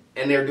 And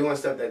they're doing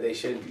stuff that they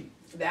shouldn't be.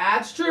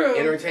 That's true.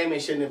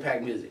 Entertainment shouldn't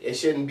impact music. It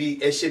should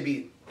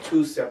be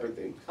two separate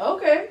things.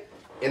 Okay.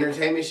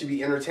 Entertainment should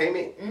be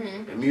entertainment,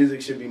 and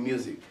music should be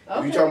music. Okay.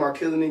 If you're talking about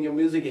killing in your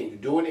music and you're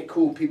doing it,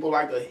 cool. People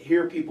like to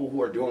hear people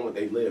who are doing what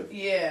they live.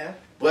 Yeah.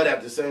 But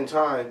at the same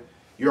time,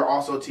 you're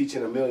also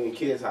teaching a million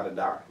kids how to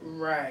die.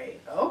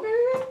 Right.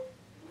 Okay.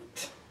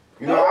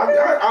 You know,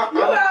 I'm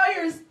out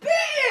here spitting.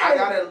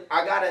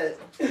 I gotta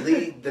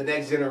lead the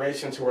next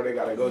generation to where they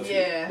gotta go to.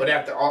 Yeah.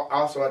 But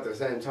also at the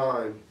same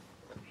time,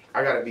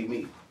 I gotta be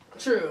me.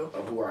 True.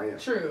 Of who I am.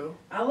 True.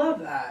 I love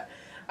that.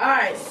 All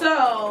right,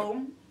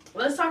 so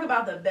let's talk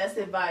about the best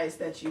advice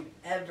that you've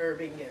ever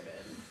been given.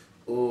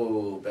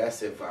 Ooh,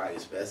 best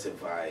advice.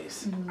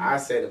 I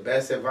say the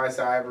best advice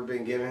I ever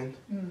been given.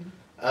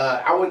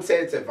 I wouldn't say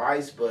it's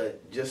advice,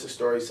 but just a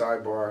story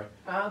sidebar.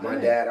 My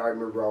dad, I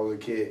remember I was a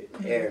kid,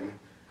 and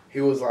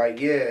he was like,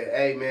 yeah,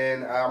 hey,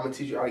 man, I'm going to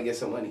teach you how to get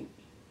some money.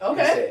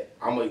 Okay. He said,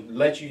 I'm going to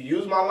let you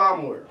use my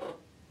lawnmower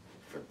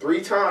for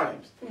 3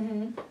 times.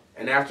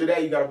 And after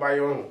that, you got to buy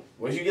your own.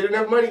 Once you get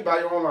enough money, buy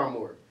your own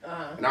lawnmower.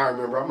 And I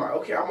remember, I'm like,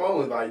 okay, I'm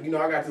always like, you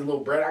know, I got this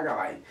little bread. I got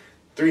like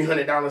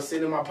 $300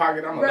 sitting in my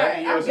pocket. I'm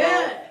 11 years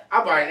old.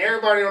 I'm buying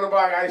everybody on the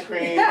block ice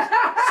cream,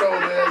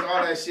 sodas,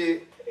 all that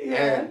shit. Yeah.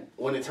 And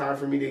when it's time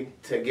for me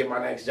to get my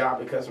next job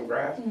to cut some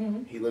grass,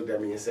 he looked at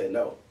me and said,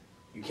 no,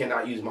 you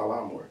cannot use my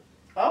lawnmower.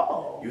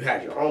 Oh. You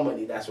had your own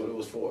money. That's what it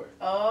was for.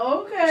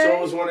 Okay. So it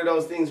was one of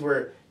those things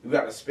where you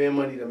got to spend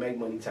money to make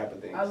money type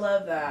of things. I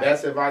love that.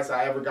 Best advice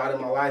I ever got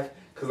in my life,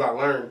 because I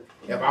learned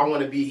if I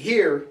want to be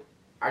here,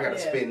 I got to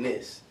spend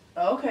this.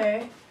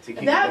 Okay.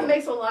 That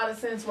makes a lot of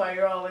sense why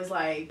you're always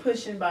like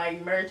pushing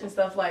buying merch and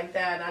stuff like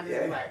that. And I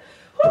just be like,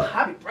 whew,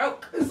 I be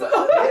broke.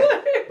 So.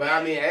 But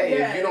I mean, hey,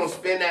 if you don't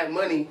spend that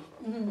money,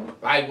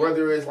 like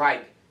whether it's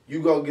like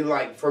you go get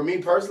like, for me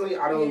personally,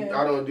 I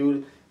don't do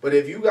it. But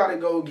if you got to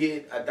go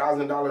get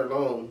 $1,000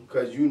 loan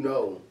because you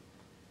know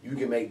you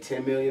can make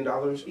 $10 million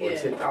or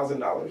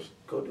 $10,000,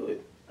 go do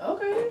it.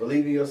 Okay.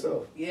 Believe in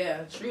yourself.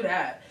 Yeah, true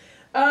that.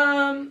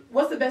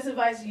 What's the best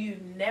advice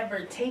you've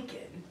never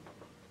taken?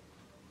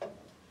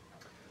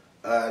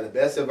 The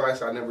best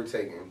advice I've never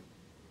taken,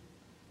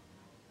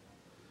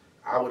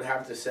 I would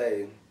have to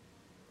say,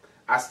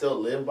 I still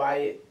live by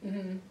it,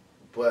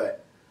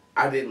 but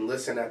I didn't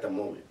listen at the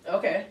moment.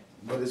 Okay.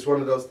 But it's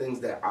one of those things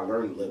that I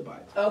learned to live by.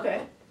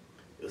 Okay.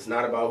 It's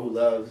not about who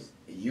loves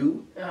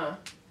you.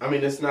 I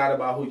mean, it's not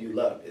about who you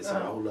love. It's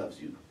about who loves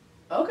you.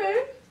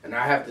 Okay. And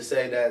I have to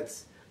say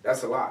that's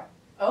a lie.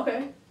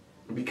 Okay.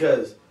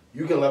 Because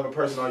you can love a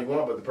person all you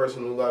want, but the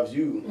person who loves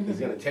you is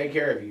going to take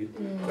care of you.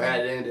 But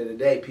at the end of the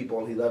day, people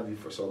only love you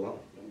for so long.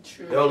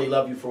 True. They only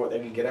love you for what they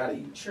can get out of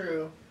you.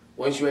 True.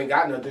 Once you ain't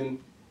got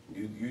nothing,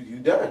 you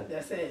done.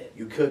 That's it.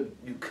 You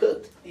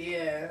cooked.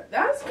 Yeah.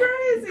 That's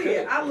crazy.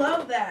 I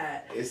love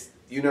that. It's,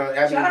 you know,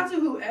 shout out to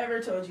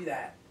whoever told you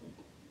that.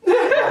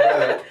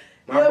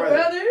 My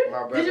brother.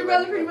 Did your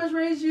brother pretty much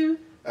raise you?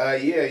 Yeah.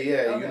 Okay.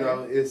 You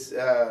know, it's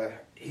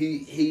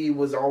he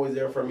was always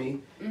there for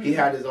me. He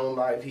had his own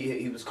life.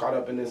 He was caught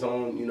up in his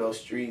own, you know,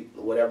 street,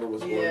 whatever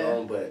was going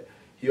on, but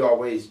he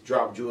always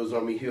dropped jewels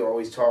on me. He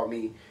always told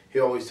me,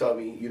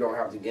 you don't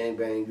have to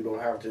gangbang, you don't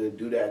have to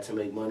do that to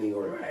make money,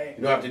 or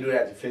you don't have to do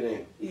that to fit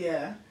in.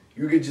 Yeah.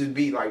 You could just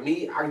be like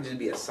me. I could just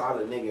be a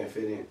solid nigga and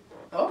fit in.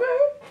 Okay.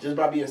 Just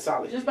by being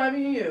solid. Just by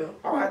being you.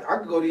 I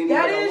could go to any.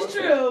 That is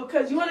true,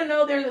 because you want to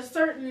know there's a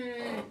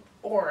certain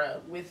aura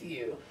with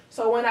you.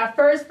 So when I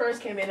first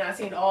came in, I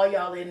seen all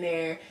y'all in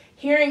there.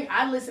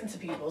 I listened to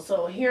people,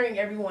 so hearing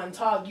everyone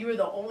talk, you were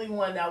the only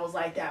one that was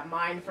like that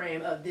mind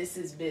frame of this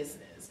is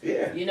business.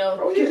 Yeah. You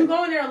know, because you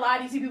go in there a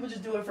lot, you see people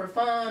just do it for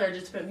fun or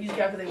just to put music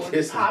out because they want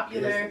to be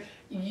popular.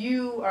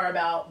 You are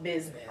about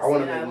business. I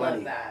want to make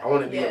money. I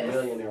want to be a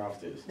millionaire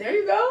off this. There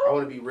you go. I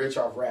want to be rich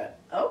off rap.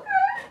 Okay.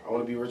 I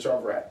want to be rich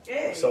off rap.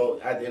 Yeah. So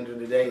at the end of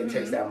the day, it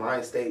takes that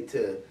mind state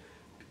to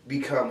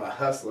become a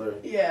hustler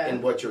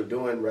in what you're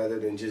doing rather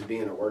than just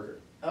being a worker.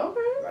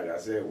 Okay. Like I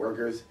said,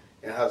 workers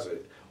and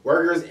hustlers.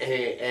 Workers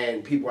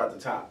and people at the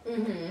top.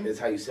 Is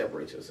how you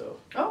separate yourself.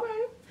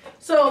 Okay.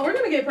 So we're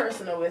gonna get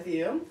personal with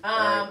you.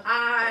 Right.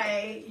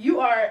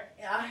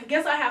 I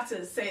guess I have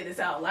to say this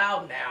out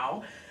loud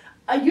now.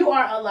 You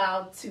are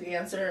allowed to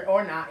answer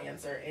or not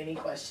answer any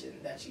question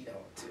that you don't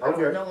want to. I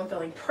don't know one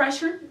feeling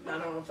pressured. I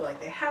don't feel like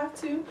they have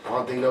to. I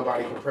don't think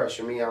nobody can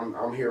pressure me.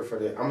 I'm here for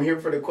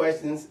the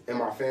questions, and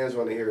my fans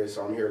want to hear it,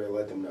 so I'm here to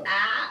let them know.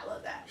 I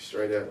love that.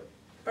 Straight up.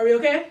 Are we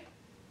okay?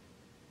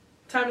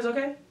 Time is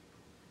okay?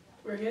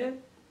 We're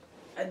good?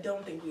 I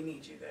don't think we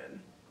need you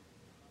then.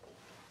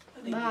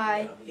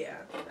 Bye. Yeah,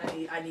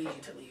 I need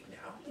you to leave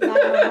now. Bye,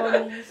 my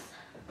homies.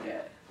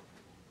 Yeah.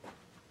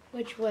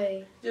 Which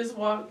way? Just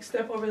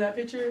step over that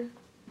picture.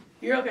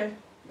 You're okay.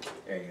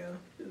 There you go.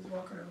 Just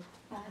walk around.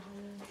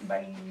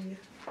 Bye.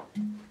 I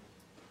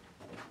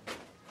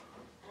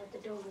have the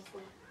door this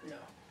way. No.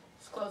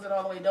 Just close it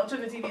all the way. Don't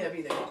turn the TV up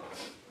either.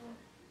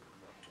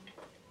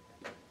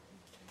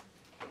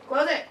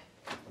 Close it.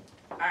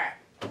 Alright.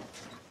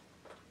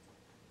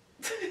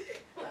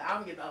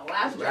 I'm gonna get the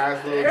last drop.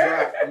 Last little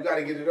drop. You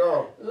gotta get it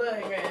all.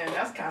 Look, man,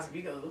 that's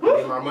Casamigos.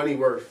 Get my money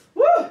worth.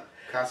 Woo!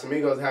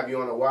 Casamigos have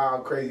you on a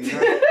wild, crazy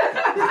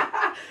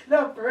night.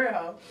 No, for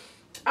real.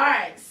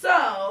 Alright,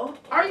 so,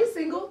 are you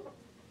single?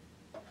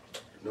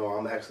 No,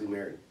 I'm actually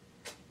married.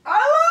 I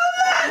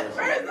love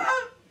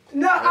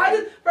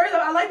that! First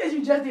off, I like that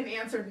you just didn't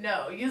answer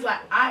no. You was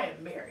like, I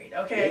am married,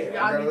 okay?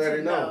 Yeah, I gotta let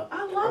her know.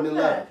 I love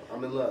that.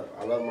 I'm in love.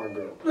 I love my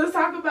girl. Let's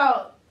talk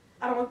about,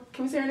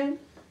 can we say her name?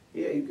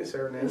 Yeah, you can say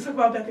her name. Let's talk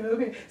about Becca.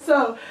 Okay,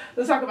 so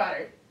let's talk about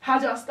her.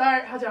 How'd y'all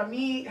start? How'd y'all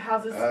meet?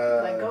 How's this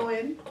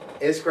going?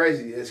 It's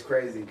crazy. It's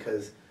crazy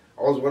because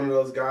I was one of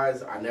those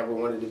guys. I never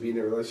wanted to be in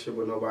a relationship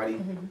with nobody.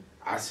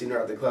 I seen her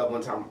at the club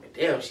one time. I'm like,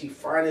 damn, she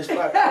fine as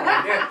fuck. I'm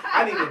like, damn,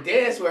 I need to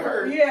dance with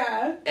her.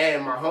 Yeah.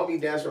 And my homie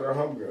danced with her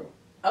homegirl.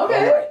 Okay.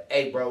 I'm like,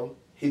 hey, bro.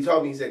 He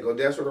told me, he said, go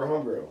dance with her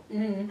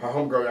homegirl. Her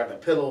homegirl got the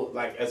pillow,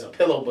 like, as a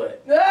pillow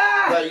butt.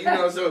 Like, you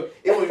know, so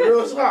it was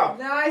real soft.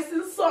 Nice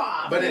and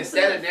soft. But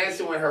instead of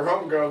dancing with her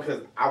homegirl,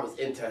 because I was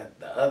into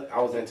her, I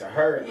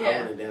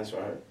wanted to dance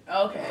with her.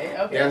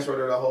 Okay. Danced with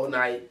her the whole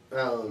night.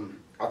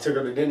 I took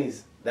her to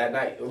Denny's that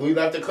night. We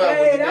left the club.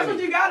 Hey, that's what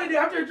you gotta do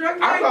after a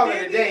drunk night. I call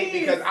it a date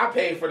because I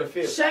paid for the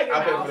food. Shut your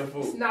I paid mouth. for the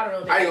food. It's not a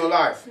real date. I ain't gonna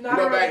lie. You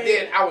know, back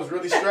then I was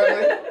really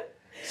struggling.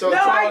 So no,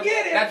 I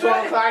get it. That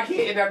 12 o'clock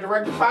hit and that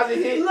direct deposit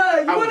hit.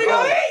 Look, you want to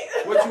go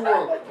eat? What you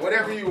want?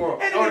 Whatever you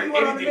want. Anything you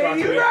want,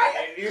 baby. You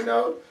right? You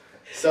know?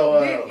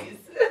 So,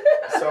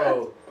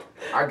 so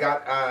I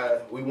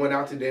got, we went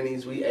out to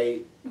Denny's. We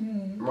ate.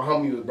 My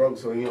homie was broke,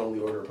 so he only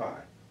ordered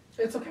pie.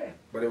 It's okay.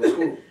 But it was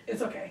cool.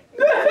 It's okay.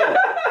 He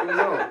was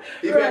on.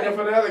 He paid there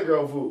for the other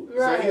girl food.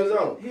 Right. So he was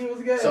on. He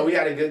was good. So we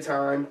had a good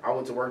time. I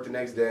went to work the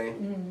next day.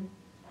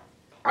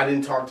 I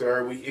didn't talk to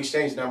her. We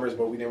exchanged numbers,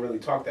 but we didn't really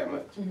talk that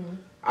much.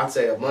 I'd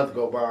say a month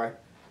go by.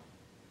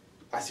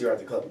 I see her at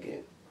the club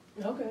again.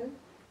 Okay.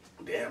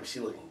 Damn, she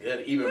looking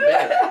good. Even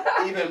better.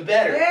 Even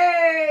better.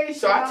 Hey,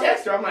 so I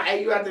text her. I'm like,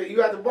 hey, you at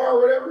the bar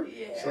or whatever?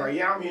 Yeah. She's like,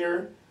 yeah, I'm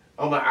here.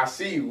 I'm like, I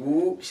see you.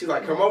 Woo. She's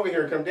like, come over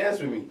here. Come dance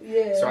with me.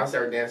 Yeah. So I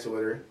started dancing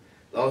with her.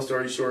 Long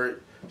story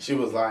short, she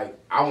was like,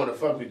 I want to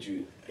fuck with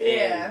you.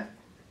 And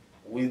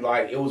we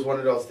it was one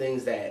of those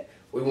things that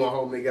we went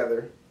home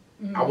together.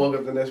 I woke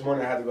up the next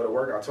morning, I had to go to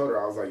work. I told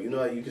her, I was like, you know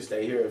what, you can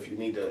stay here if you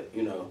need to,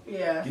 you know,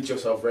 get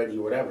yourself ready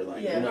or whatever.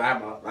 Like, you know,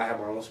 I have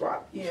my own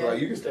spot. So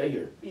like, you can stay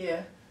here.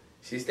 Yeah.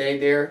 She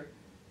stayed there,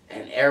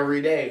 and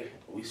every day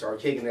we started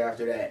kicking it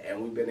after that,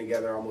 and we've been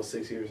together almost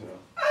 6 years now.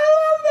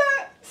 I love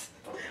that.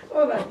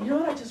 Hold on, you know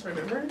what I just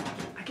remembered?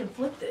 I can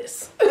flip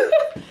this.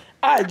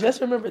 I just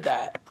remembered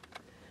that.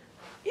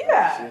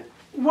 Yeah.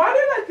 Why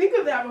didn't I think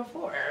of that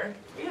before?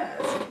 Yeah,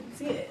 so you can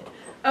see it.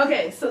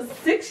 Okay, so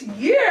 6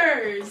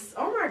 years.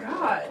 Oh my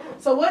God.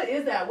 So what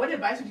is that? What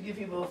advice would you give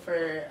people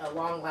for a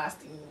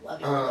long-lasting,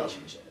 loving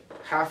relationship?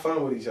 Have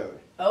fun with each other.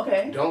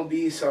 Okay. Don't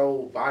be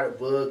so by the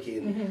book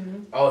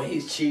and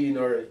he's cheating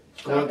or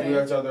going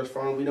through each other's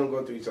phone. We don't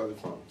go through each other's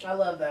phone. I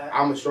love that.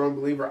 I'm a strong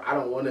believer. I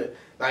don't want to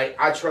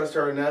I trust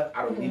her enough.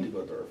 I don't need to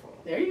go through her phone.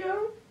 There you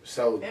go.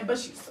 So, but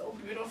she's so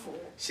beautiful.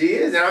 She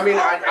is, and I mean,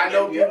 I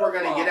know people are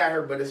gonna get at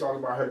her, but it's all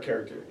about her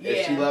character. Yeah.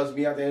 If she loves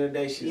me at the end of the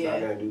day, she's not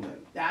gonna do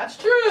nothing. That's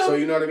true. So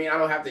you know what I mean? I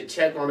don't have to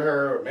check on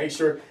her or make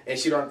sure, and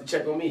she don't have to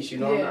check on me. She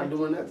know I'm not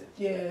doing nothing.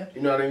 Yeah.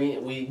 You know what I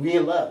mean? We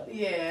in love.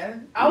 Yeah.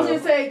 I was gonna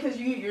say because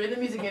you're in the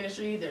music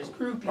industry. There's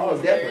groupies.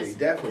 Oh, definitely,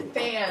 definitely.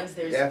 Fans.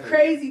 There's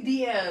crazy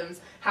DMs.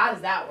 How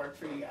does that work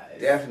for you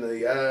guys?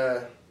 Definitely.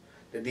 The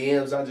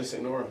DMs, I just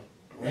ignore them.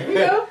 There you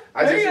go.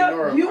 I just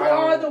ignore them. You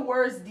are the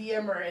worst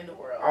DMer in the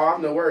world. Oh,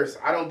 I'm the worst.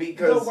 I don't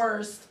because the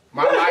worst.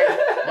 My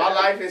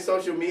life in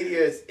social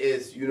media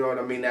is you know what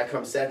I mean, that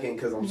comes second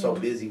because I'm so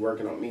busy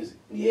working on music.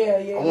 Yeah.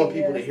 I want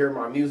people to hear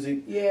my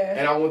music. Yeah.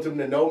 And I want them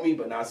to know me,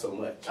 but not so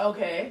much.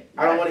 Okay.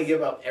 I don't want to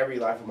give up every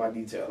life of my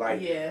detail.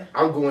 Like,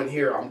 I'm going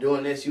here, I'm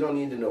doing this. You don't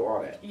need to know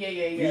all that. Yeah.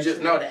 You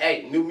just know that,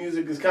 hey, new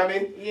music is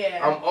coming. Yeah.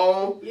 I'm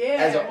on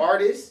as an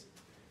artist,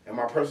 and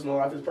my personal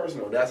life is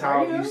personal. That's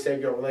how you save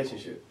your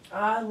relationship.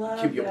 I love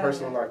Keep your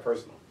personal life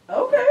personal.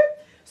 Okay.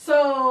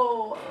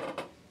 So,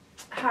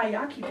 how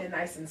y'all keep it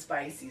nice and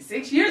spicy?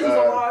 6 years is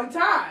a long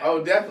time.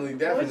 Oh, definitely.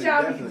 What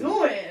y'all be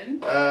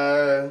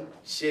doing?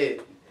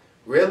 Shit.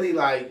 Really,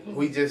 like,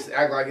 we just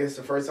act like it's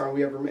the first time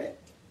we ever met.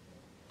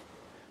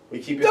 We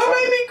keep it. Don't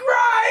make me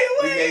cry.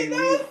 Wait, that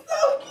was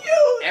so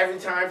cute. Every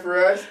time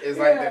for us is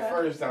like the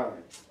first time.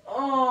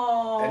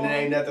 Oh. And it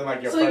ain't nothing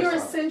like your first time. So you're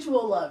a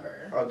sensual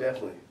lover. Oh,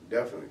 definitely.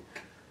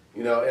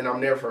 You know, and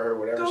I'm there for her,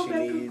 whatever she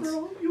needs.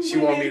 She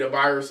want me to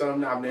buy her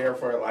something, I'm there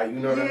for it. Like, you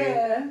know what I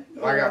mean?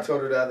 Like I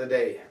told her the other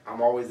day,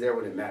 I'm always there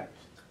when it matters.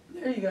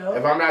 There you go.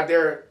 If I'm not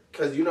there,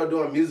 because, you know,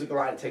 doing music a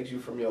lot takes you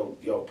from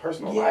your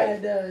personal life. Yeah,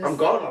 it does. I'm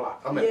gone a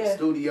lot. I'm at the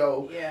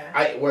studio.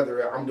 Yeah.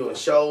 Whether I'm doing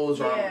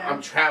shows or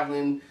I'm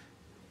traveling.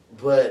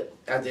 But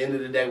at the end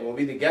of the day, when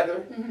we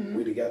together,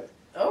 we together.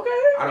 Okay.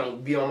 I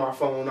don't be on my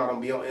phone. I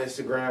don't be on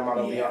Instagram. I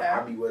don't be on,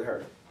 I be with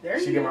her.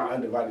 She get my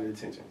undivided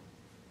attention.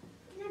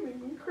 You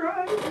make me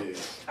cry. Yeah.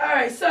 All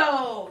right,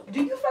 so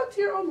do you fuck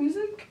to your own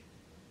music?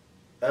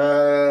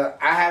 I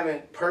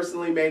haven't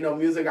personally made no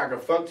music I can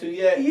fuck to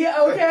yet. Yeah,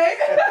 okay.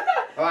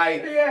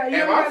 Like,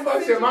 if I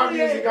fuck to my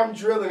music, I'm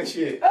drilling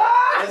shit.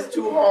 It's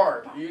too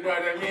hard. You know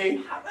what I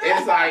mean?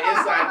 It's like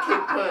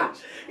kick punch.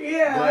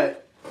 Yeah.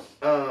 But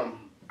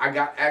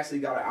I actually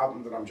got an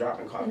album that I'm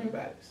dropping called The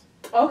Baddest.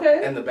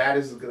 Okay. And The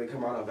Baddest is gonna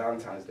come out on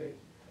Valentine's Day.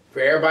 For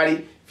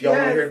everybody, if y'all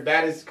want to hear The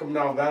Baddest coming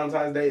out on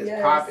Valentine's Day,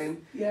 it's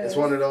popping. Yes. It's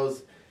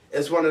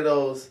one of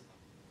those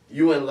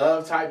you in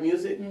love type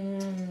music.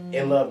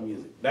 In love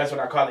music. That's what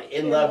I call it.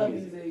 In love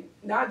music.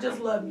 Not just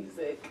love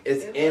music.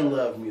 It's in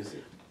love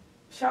music.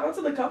 Shout out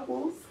to the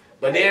couples.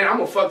 But then I'm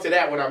gonna fuck to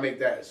that when I make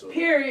that. So.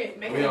 Period.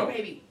 Make it a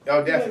baby.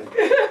 Oh, definitely.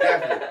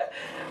 Definitely.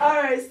 All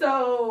right.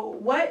 So,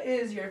 what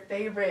is your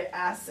favorite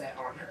asset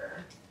on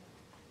her?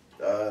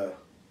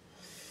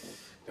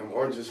 Them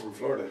oranges from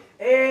Florida.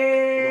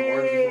 Hey. Them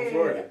oranges from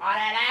Florida. All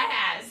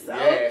that ass. Yeah.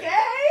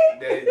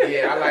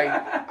 Okay.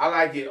 I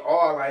like it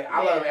all. Like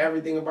I love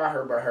everything about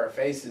her, but her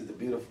face is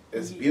beautiful.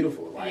 It's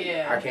beautiful. Like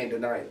I can't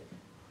deny it.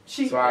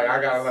 So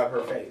I gotta love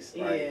her face.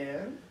 Like,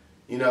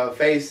 you know,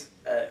 face.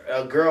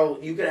 A girl,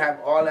 you can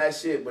have all that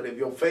shit, but if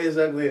your face is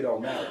ugly, it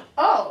don't matter.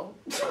 Oh.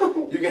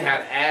 You can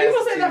have ass.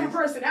 People say that for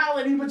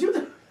personality, but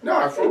you.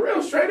 No, for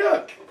real, straight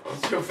up.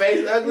 Is your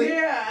face ugly?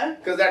 Yeah.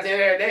 Because at the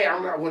end of the day,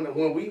 I'm not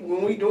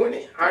when we doing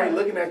it. I ain't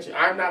looking at you.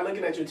 I'm not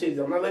looking at your titties.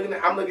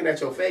 I'm looking at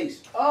your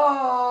face.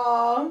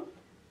 Oh.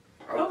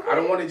 I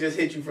don't want to just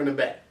hit you from the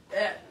back.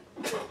 Yeah.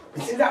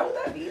 Is that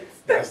what that means?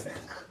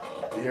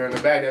 You're in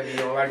the back. That means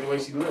you don't like the way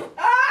she look.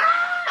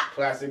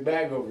 Plastic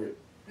bag over it.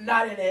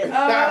 Not in it.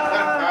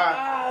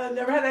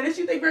 Never had that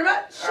issue. Thank you very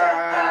much. All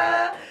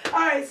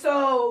right.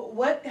 So,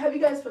 what have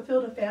you guys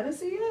fulfilled a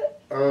fantasy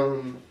yet?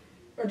 Or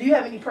do you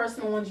have any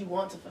personal ones you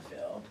want to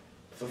fulfill?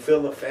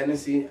 Fulfill a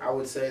fantasy, I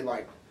would say,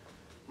 like,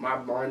 my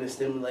mind is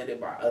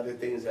stimulated by other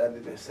things other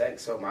than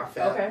sex. So my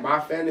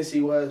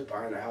fantasy was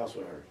buying a house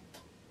with her.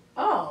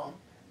 Oh.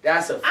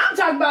 I'm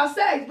talking about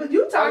sex, but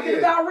you talking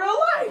about real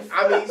life.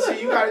 I mean,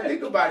 see, you got to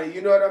think about it.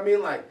 You know what I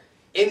mean? Like,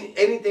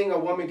 anything a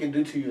woman can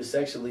do to you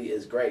sexually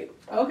is great.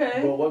 Okay.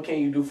 But what can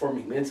you do for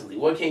me mentally?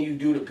 What can you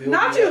do to build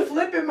Not me you up?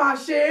 Flipping my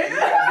shit. You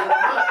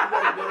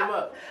gotta build them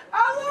up.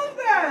 I love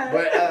that.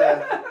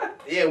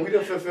 But yeah, we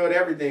done fulfilled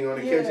everything on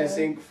the kitchen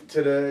sink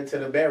to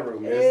the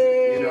bedroom.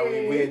 Hey. You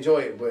know, we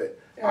enjoy it. But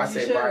I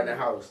say buying the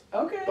house.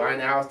 Okay. Buying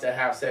the house to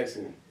have sex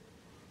in.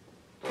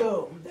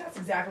 Boom. That's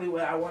exactly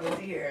what I wanted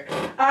to hear.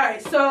 All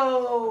right.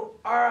 So,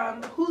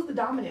 who's the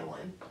dominant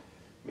one?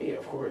 Me,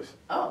 of course.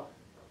 Oh.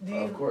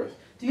 Of course.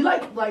 Do you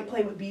like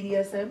play with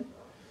BDSM?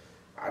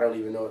 I don't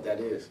even know what that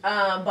is.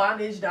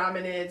 Bondage,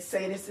 dominance,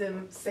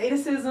 sadism,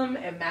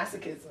 and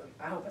masochism.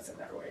 I hope I said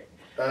that right.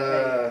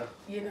 Like,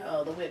 you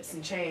know, the whips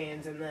and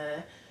chains and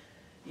the,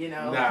 you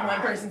know,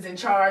 one person's in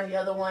charge, the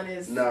other one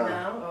is no.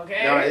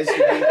 Okay. No, it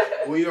should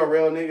be when you're a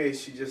real nigga,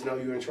 she just know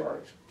you in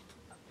charge.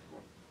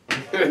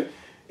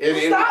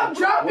 Stop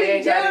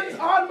dropping gems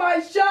on my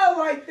show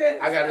like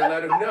this. I gotta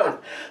let them know.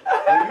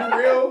 When you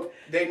real,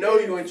 they know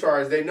you in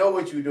charge. They know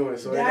what you doing,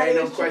 so there ain't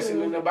no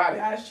questioning about it.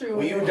 That's true.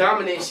 When you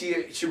dominate,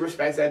 she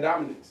respects that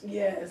dominance.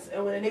 Yes,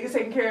 and when a nigga's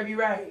taking care of you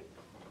right,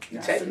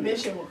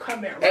 submission will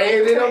come in. Right,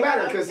 and it don't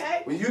matter because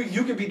when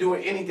you could be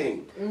doing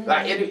anything. Mm-hmm.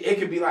 Like it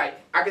could be like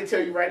I could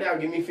tell you right now,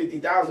 give me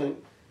 50,000,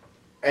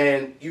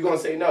 and you gonna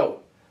say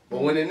no.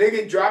 But when a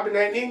nigga dropping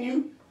that in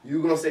you. You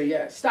gonna say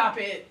yes. Stop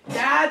it.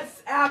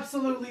 That's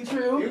absolutely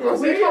true.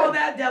 We call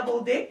that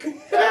double dick.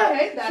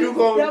 Okay, that's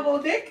double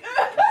dick.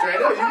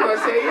 Straight up, you gonna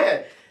say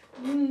yes.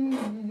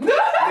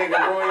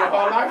 Nigga, ruin your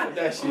whole life with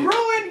that shit.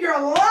 Ruin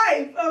your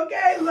life,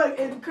 okay? Look,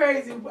 it's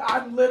crazy.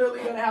 I'm literally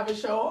gonna have a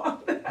show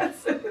on that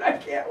soon. I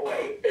can't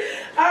wait.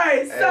 All right.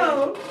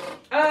 so,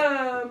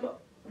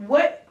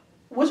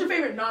 what's your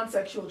favorite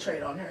non-sexual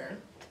trait on her?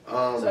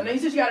 So I know you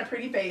said she got a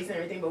pretty face and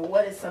everything, but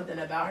what is something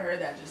about her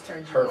that just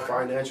turns you on? Her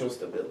financial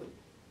stability.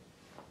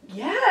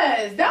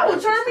 Yes, that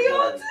would turn me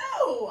on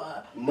too.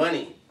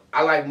 Money.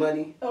 I like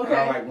money. Okay.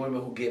 And I like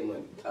women who get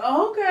money.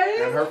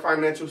 Okay. And her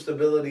financial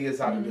stability is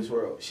out of this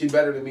world. She's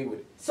better than me with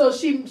it. So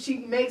she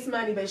makes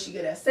money, but she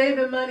good at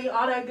saving money,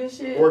 all that good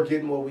shit. Or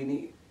getting what we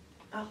need.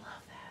 I love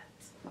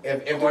that.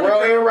 If the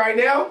world ain't right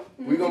now,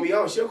 we gonna be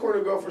on. She a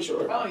corner girl for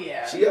sure. Oh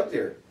yeah. She up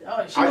there.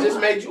 Oh, I just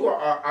made you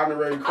an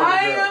honorary corner girl.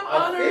 I am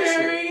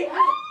honorary.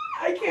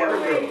 I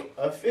can't wait.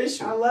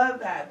 Official. I love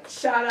that.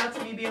 Shout out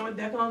to me being with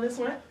Deca on this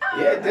one.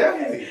 Yeah,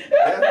 definitely.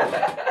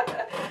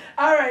 Definitely.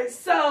 All right,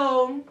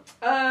 so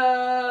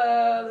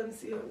let me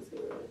see.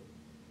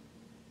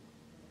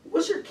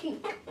 What's your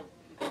kink?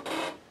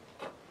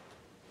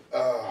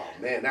 Oh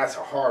man, that's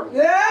a hard one.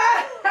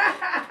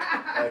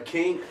 A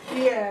kink?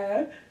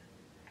 Yeah.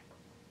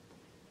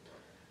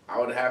 I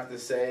would have to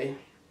say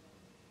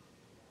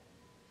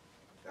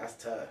that's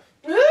tough.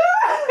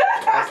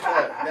 That's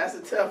tough. That's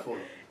a tough one.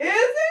 Is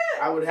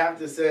it? I would have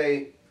to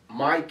say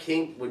my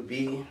kink would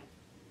be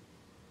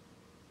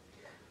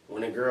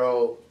when a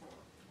girl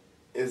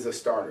is a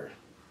starter.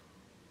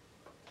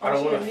 I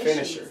don't want a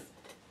finisher.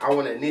 I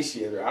want to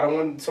initiate her. I don't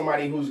want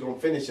somebody who's going to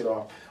finish it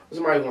off.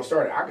 Somebody who's going to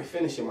start it. I can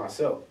finish it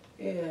myself.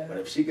 Yeah. But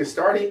if she can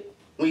start it,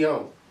 we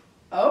on.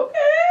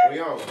 Okay. We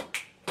on.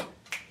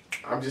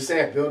 I'm just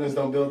saying, buildings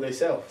don't build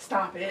themselves.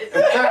 Stop it.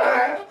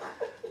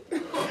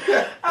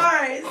 All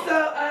right,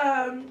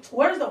 so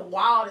where's the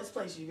wildest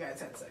place you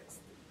guys had sex?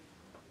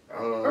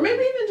 Or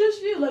maybe even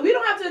just you. Like, we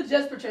don't have to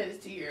just portray this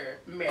to your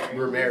marriage.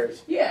 Your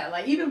marriage. Yeah,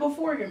 like even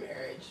before your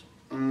marriage.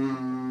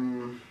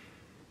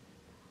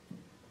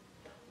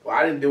 Well,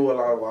 I didn't do a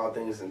lot of wild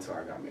things until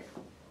I got married.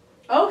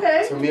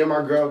 Okay. So me and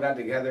my girl got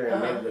together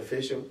and made it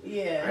official.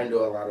 Yeah. I didn't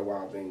do a lot of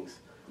wild things.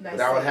 Nice.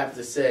 But I would have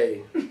to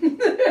say,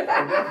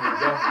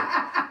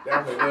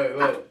 definitely.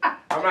 Look,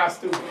 I'm not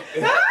stupid.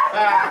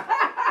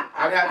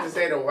 I'd have to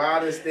say the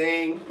wildest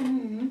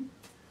thing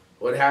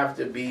would have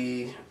to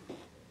be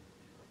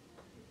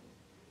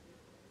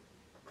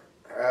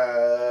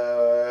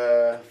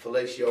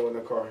fellatio in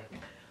the car.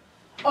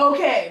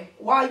 Okay,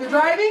 while you're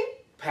driving?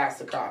 Past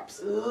the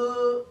cops.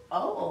 Oh.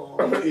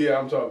 Yeah,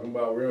 I'm talking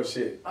about real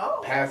shit.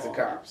 Oh. Past the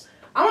cops.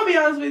 I'm gonna be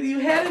honest with you,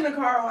 head in the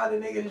car while the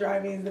nigga's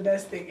driving is the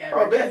best thing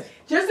ever. Oh, best.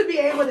 Just to be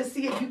able to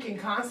see if you can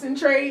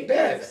concentrate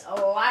Best. is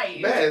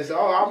life. Best.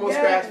 Oh, I almost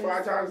crashed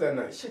 5 times that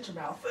night. Shut your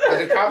mouth.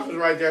 And the cops was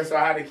right there, so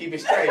I had to keep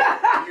it straight.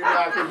 You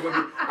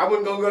know, I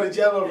wasn't gonna go to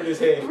jail over this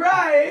head.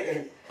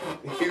 Right.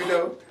 You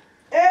know?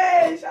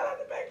 Hey, shout out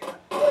to Becca.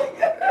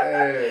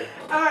 Hey.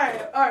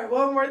 All right.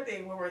 One more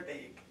thing.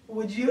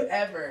 Would you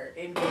ever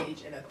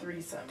engage in a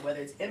threesome,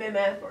 whether it's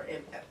MMF or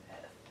MFF,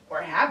 or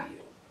have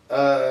you?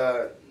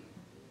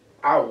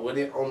 I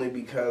wouldn't, only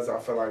because I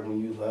feel like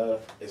when you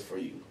love, it's for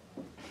you.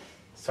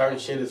 Certain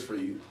shit is for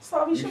you.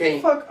 Savii, shut the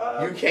fuck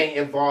up. You can't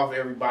involve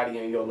everybody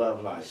in your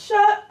love life.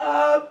 Shut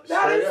up.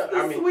 That is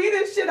the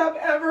sweetest shit I've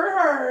ever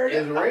heard.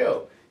 It's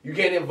real. You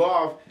can't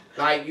involve,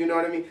 like, you know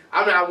what I mean?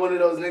 I'm not one of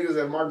those niggas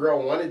that if my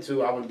girl wanted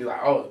to, I would be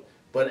like, oh.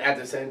 But at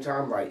the same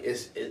time, like,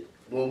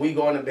 when we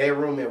go in the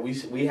bedroom and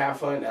we have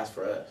fun, that's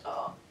for us.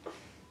 Oh.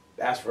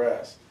 That's for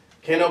us.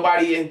 Can't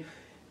nobody,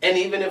 and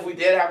even if we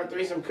did have a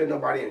threesome, couldn't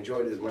nobody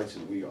enjoy it as much as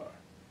we are.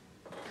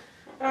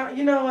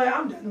 You know what?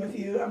 I'm done with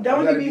you. I'm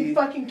done with you being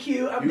fucking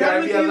cute. I'm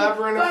done with you. You gotta be a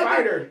lover and a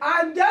fighter.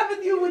 I'm done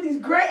with you with these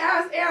great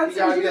ass answers.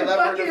 You gotta be a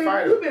lover and a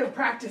fighter. You've been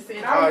practicing.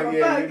 Oh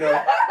yeah, you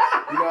know,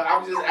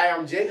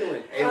 I'm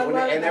genuine,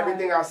 and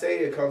everything I say,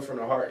 it comes from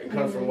the heart. It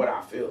comes from what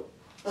I feel.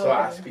 So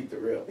I speak the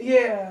real.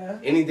 Yeah.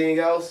 Anything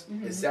else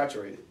is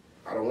saturated.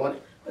 I don't want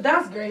it. But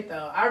that's great,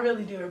 though. I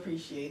really do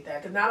appreciate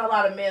that. Because not a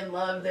lot of men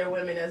love their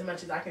women as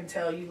much as I can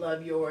tell you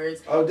love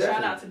yours. Oh,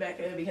 definitely. Shout out to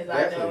Becca, because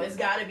I know it's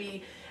got to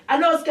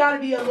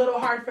be a little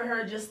hard for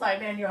her, just like,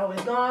 man, you're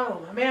always gone, or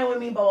my man with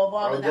me, blah,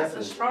 blah, blah. But that's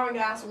a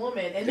strong-ass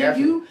woman. And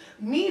then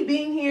me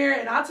being here,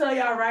 and I'll tell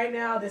y'all right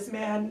now, this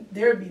man,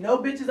 there'd be no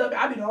bitches up.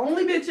 I'd be the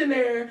only bitch in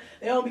there.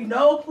 There don't be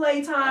no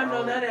playtime,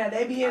 no none of that.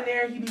 They be in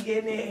there, he be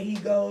getting it, and he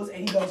goes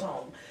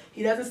home.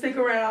 He doesn't stick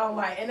around,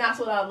 and that's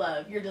what I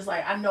love. You're just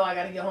like, I know I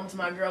gotta get home to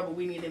my girl, but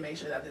we need to make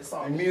sure that this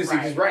song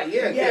music is right.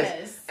 Yeah,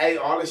 yes. Hey,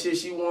 all the shit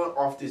she want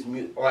off this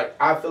music. Like,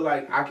 I feel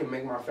like I can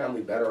make my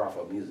family better off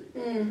of music.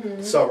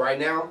 Mm-hmm. So right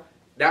now,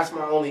 that's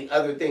my only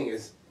other thing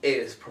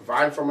is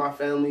providing for my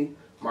family,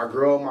 my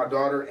girl, my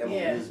daughter, and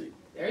my music.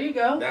 There you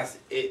go. That's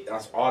it.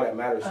 That's all that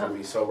matters for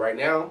me. So right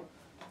now,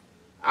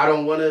 I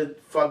don't want to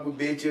fuck with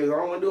bitches. I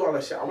don't want to do all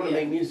that shit. I want to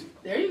make music.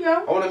 There you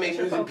go. I want to make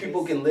music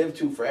people can live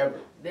to forever.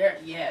 There,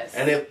 yes.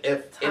 And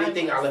if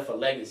anything, I left a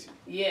legacy.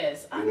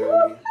 Yes. You know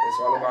what I mean? It's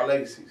all about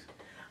legacies.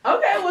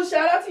 Okay, well,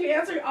 shout out to you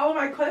answering all of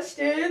my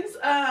questions.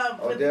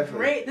 Definitely.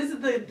 Great. This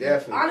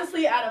is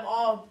honestly, out of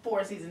all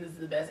 4 seasons, this is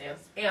the best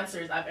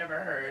answers I've ever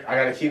heard. I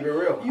gotta keep it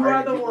real. You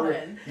are the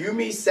one. You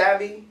meet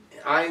Savii,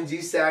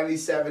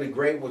 Savii the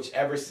Great,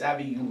 whichever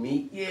Savii you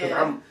meet. Yeah. Because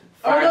I'm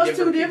Are those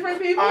two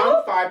different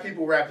people? 5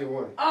 people wrapped in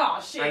one. Oh,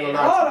 shit. Hold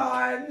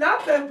on.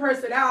 Not them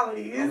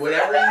personalities.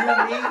 Whatever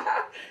you meet,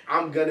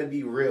 I'm going to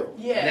be real.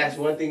 Yeah. And that's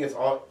one thing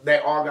they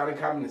all got in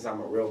common is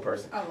I'm a real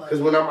person.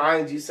 Because when I'm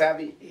ING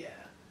Savii,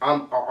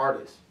 I'm an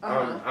artist.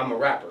 Uh-huh. I'm a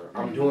rapper.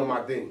 I'm doing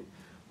my thing.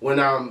 When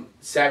I'm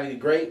Savii the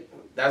Great,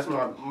 that's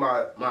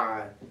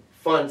my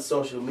fun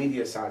social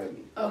media side of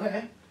me.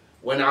 Okay.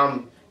 When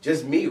I'm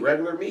just me,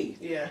 regular me.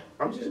 Yeah.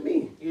 I'm just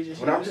me.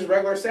 When I'm just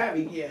regular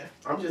Savii. Yeah.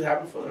 I'm just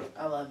having fun.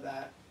 I love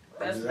that.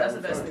 That's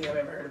the best thing I've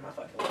ever heard in my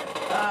fucking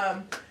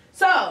life.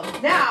 So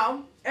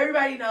now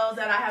everybody knows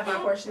that I have my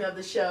portion of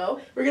the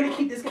show. We're gonna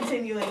keep this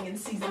continuing in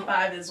season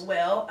 5 as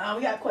well.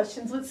 We got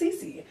questions with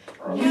Cece.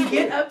 You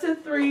get up to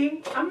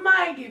 3. I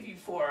might give you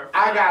 4 or 5.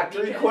 I got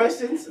 3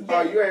 questions. Yeah.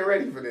 Oh, you ain't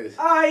ready for this.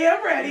 I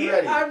am ready.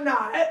 I'm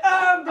not.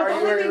 The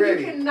only thing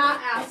ready? You cannot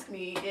ask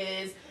me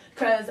is,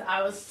 because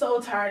I was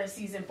so tired of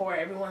season 4.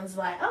 Everyone's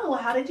like, oh, well,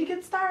 how did you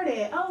get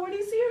started? Oh, where do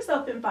you see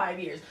yourself in 5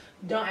 years?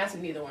 Don't ask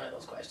me neither one of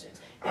those questions.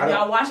 If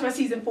y'all watch my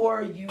season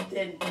 4, you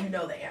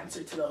know the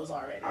answer to those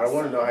already. I don't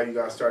want to know how you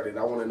got started.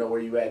 I want to know where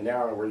you at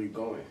now and where you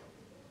going.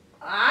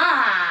 So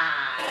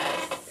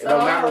it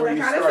don't matter where that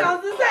you kind of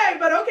sounds the same,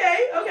 but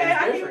okay,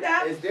 I hear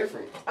that. It's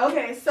different.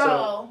 Okay,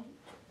 so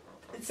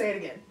say it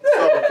again.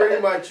 So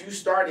pretty much you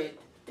started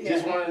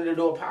just wanting to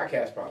do a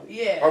podcast probably.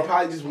 Yeah. Or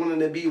probably just wanting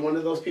to be one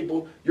of those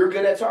people, you're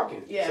good at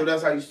talking. Yeah. So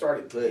that's how you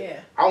started. But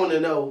I want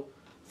to know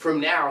from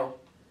now,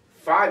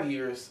 5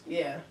 years.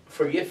 Yeah.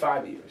 Forget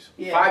 5 years.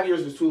 Yeah. 5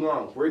 years is too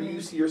long. Where do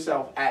you see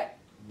yourself at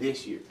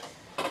this year?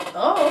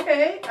 Oh,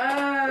 okay.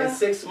 In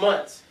 6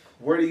 months,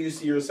 where do you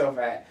see yourself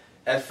at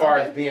as far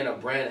as being a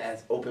brand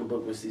as Open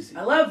Book with Cece?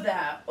 I love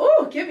that.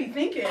 Oh, get me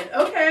thinking.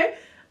 Okay.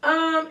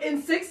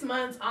 In 6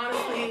 months,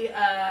 honestly,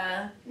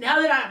 now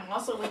that I'm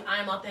also with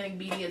I'm Authentic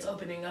BD, it's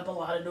opening up a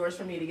lot of doors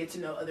for me to get to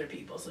know other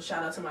people. So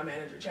shout out to my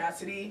manager,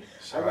 Chastity.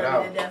 I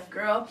love you to death,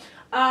 girl.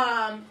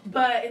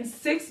 But in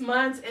 6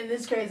 months, and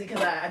this is crazy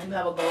because I do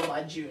have a goal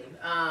by June.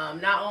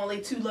 Not only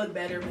to look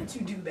better, but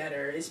to do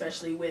better,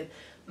 especially with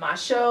my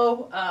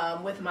show,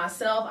 with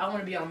myself. I want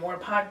to be on more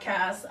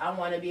podcasts. I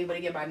want to be able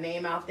to get my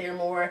name out there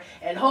more.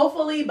 And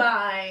hopefully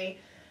by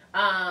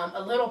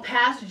a little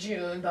past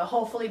June, but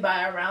hopefully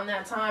by around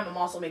that time, I'm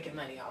also making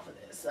money off of this.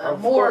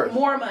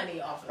 More money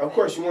off of it. Of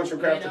course, you want your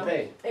craft to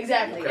pay.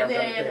 Exactly. And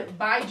then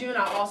by June,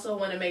 I also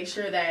want to make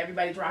sure that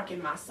everybody's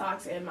rocking my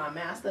socks and my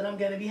mask that I'm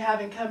going to be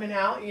having coming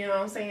out. You know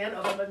what I'm saying?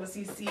 Open Book with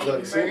CC.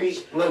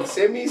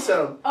 Send me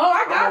some. Oh,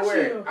 I got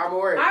you. I'm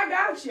aware. I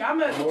got you. I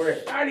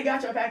already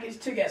got your package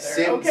together.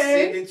 Send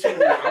it to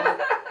me.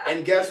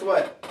 And guess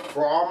what?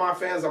 For all my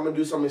fans, I'm going to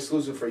do something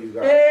exclusive for you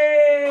guys.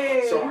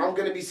 Hey. So I'm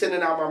going to be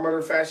sending out my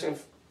Murder Fashion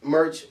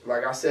merch,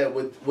 like I said,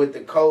 with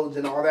the codes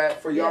and all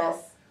that for y'all.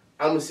 Yes.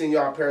 I'm going to send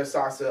y'all a pair of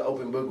socks to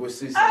Open Book with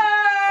Cece.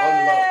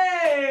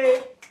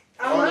 Hey.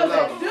 I love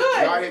that. Do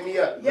it. Y'all hit me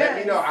up. Yes.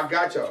 Let me know. I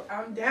got y'all.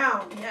 I'm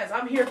down. Yes,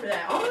 I'm here for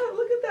that. Oh,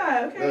 look at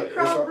that. Okay,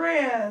 cross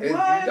brand. You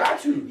got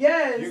to.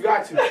 Yes. You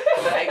got to.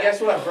 Hey,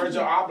 guess what?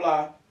 Virgil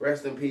Abloh,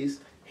 rest in peace.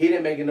 He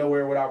didn't make it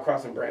nowhere without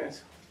crossing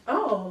brands.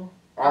 Oh.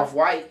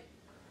 Off-White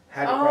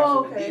had to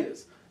cross with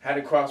Adidas. Had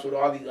to cross with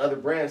all these other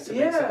brands to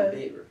make something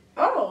bigger.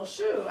 Oh,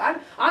 shoot.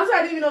 Honestly,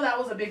 I didn't even know that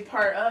was a big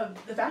part of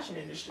the fashion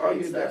industry. Oh,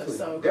 yeah, definitely.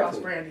 So,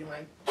 cross-branding,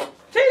 like,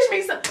 teach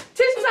me something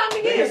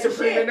again.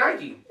 Supreme and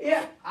Nike.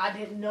 Yeah. I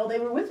didn't know they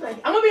were with Nike.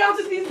 I'm going to be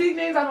honest with these big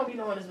names. I don't be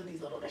knowing is with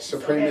these little names.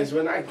 Supreme is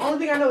with Nike. Only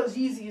thing I know is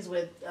Yeezy is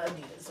with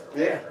Adidas or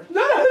whatever. Yeah.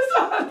 No,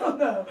 so I don't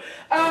know.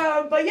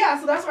 But yeah,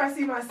 so that's where I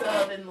see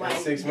myself in, like,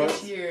 6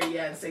 months? this year.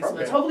 Yeah, in 6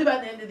 months. Hopefully by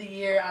the end of the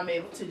year, I'm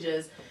able to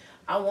just...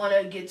 I want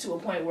to get to a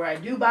point where I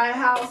do buy a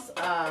house,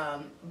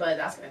 but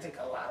that's going to take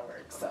a lot of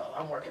work, so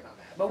I'm working on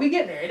that. But we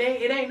getting there.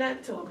 It ain't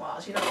nothing to a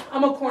boss, you know.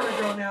 I'm a corner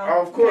girl now.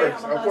 Oh, of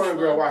course. Okay, a corner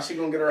girl. Why she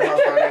going to get her house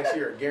by next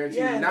year? Guaranteed.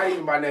 Yes. Not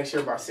even by next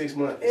year, by 6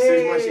 months.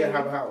 Hey. 6 months, she'll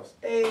have a house.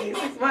 Hey,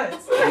 6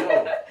 months.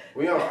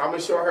 We on. I'm going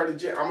to show her the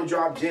gym. I'm going to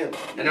drop gems.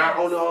 And not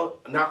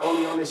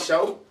only on this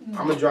show,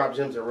 I'm going to drop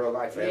gems in real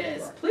life for everybody.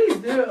 Yes, please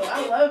do.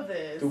 I love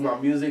this. Through my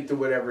music, through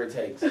whatever it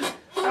takes. All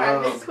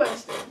right, next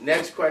question.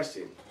 Next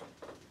question.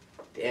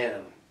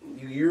 Damn.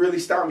 You really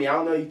stopped me. I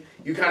don't know.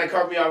 You kind of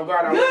caught me off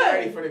guard. I was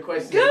ready for the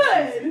question.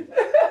 Good.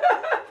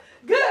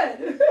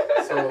 Good.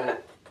 So,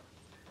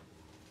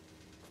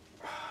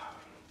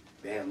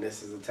 damn,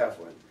 this is a tough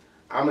one.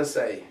 I'm going to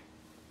say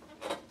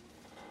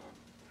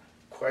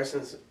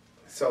questions.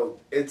 So,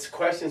 it's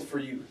questions for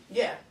you.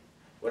 Yeah.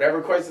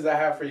 Whatever questions I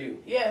have for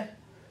you. Yeah.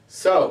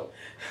 So,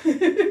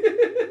 if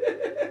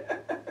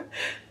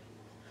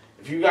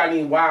you got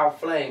any wild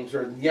flames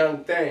or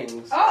young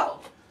things. Oh.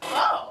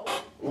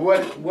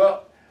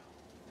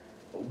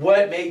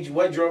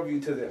 What drove you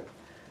to them?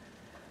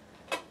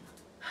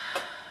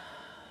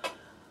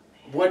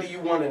 What do you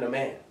want in a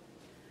man?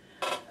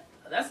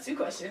 That's 2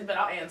 questions, but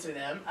I'll answer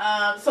them.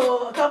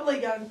 So a couple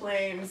of young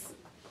flames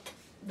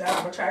that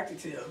I'm attracted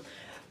to.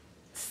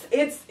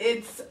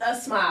 It's a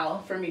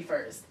smile for me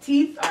first.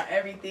 Teeth are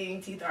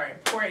everything. Teeth are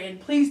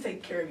important. Please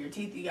take care of your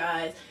teeth, you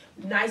guys.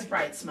 Nice,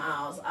 bright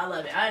smiles. I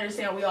love it. I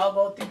understand we all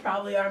go through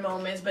probably our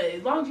moments, but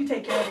as long as you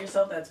take care of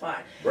yourself, that's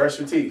fine. Brush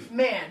your teeth.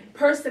 Man,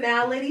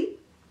 personality.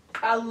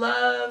 I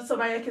love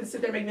somebody that can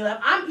sit there and make me laugh.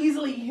 I'm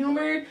easily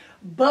humored,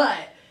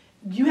 but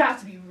you have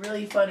to be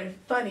really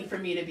funny for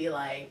me to be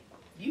like,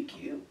 you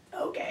cute.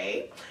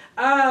 Okay.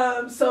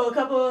 So a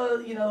couple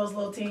of, those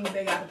little teens,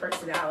 they got the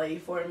personality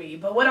for me.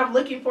 But what I'm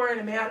looking for in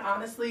a man,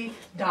 honestly,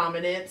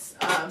 dominance.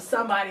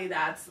 Somebody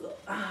that's,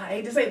 I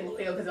hate to say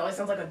loyal because it always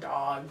sounds like a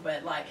dog,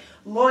 but like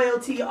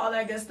loyalty, all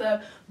that good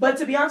stuff. But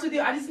to be honest with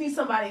you, I just need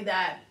somebody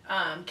that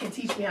can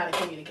teach me how to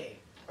communicate.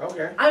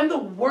 Okay. I'm the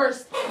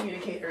worst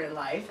communicator in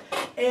life.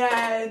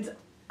 And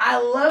I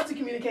love to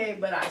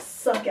communicate, but I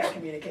suck at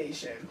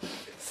communication.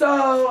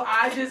 So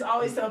I just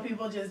always tell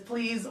people, just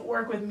please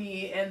work with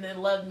me and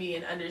then love me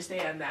and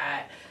understand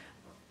that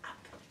I'm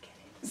gonna get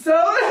it. So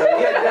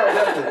yeah,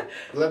 definitely.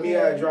 Let me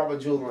drop a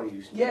jewel on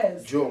you.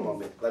 Yes. Jewel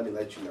moment. Let me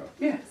let you know.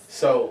 Yes.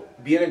 So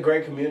being a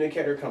great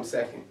communicator comes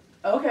second.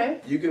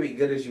 Okay. You can be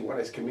good as you want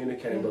as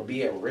communicating, but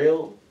being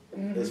real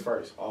is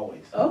first,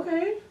 always.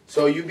 Okay.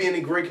 So you being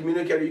a great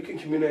communicator, you can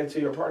communicate to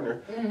your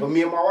partner. But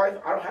me and my wife,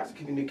 I don't have to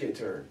communicate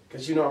to her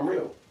because I'm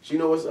real. She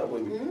know what's up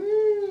with me.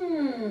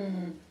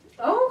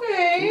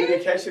 Okay.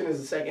 Communication is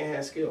a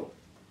second-hand skill.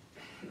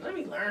 Let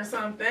me learn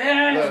something.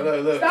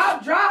 Look.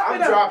 Stop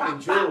dropping. I'm dropping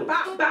jewels.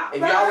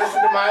 If y'all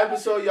listen to my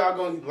episode, y'all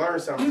gonna learn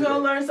something. You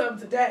gonna learn something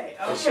today,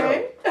 okay? For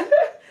sure.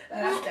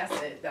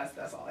 That's it.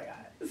 That's all I got.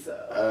 So.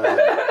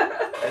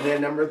 And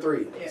then number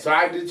 3. Yeah. So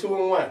I did 2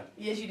 and 1.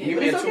 Yes, you did. Give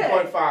me a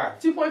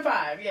 2.5.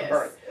 2.5. Yes.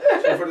 Right.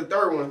 So for the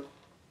third one,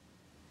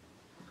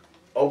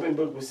 Open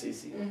Book with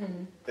Cece.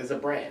 It's a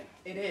brand.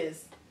 It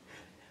is.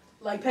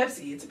 Like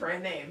Pepsi, it's a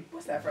brand name.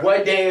 What's that from?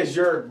 What day is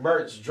your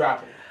merch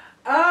dropping?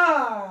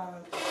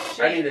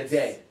 Shit. I need a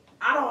day.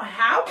 I don't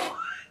have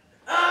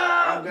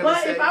one.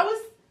 But if I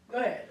was, go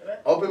ahead.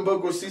 Open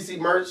Book with CC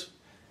merch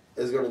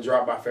is gonna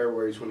drop by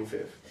February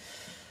 25th.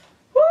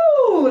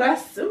 Woo,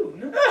 that's soon.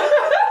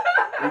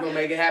 We're gonna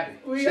make it happen.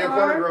 We She's a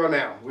corner girl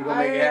now. We're gonna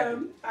make it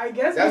happen. I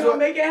guess we're gonna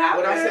make it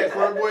happen. What I said,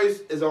 Corner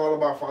Boys is all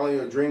about following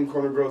your dream.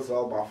 Corner Girls is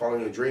all about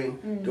following your dream,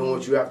 doing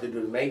what you have to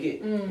do to make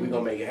it. We're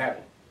gonna make it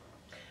happen.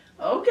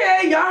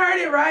 Okay, y'all heard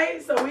it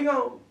right. So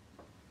y'all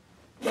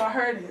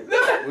heard it.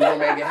 We're gonna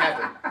make it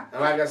happen.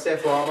 And like I said,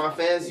 for all my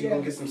fans, you're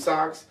gonna get some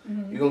socks.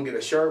 You're gonna get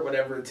a shirt,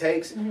 whatever it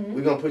takes.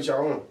 We're gonna put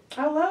y'all on.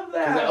 I love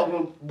that. Because the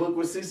Open Book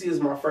with Cece is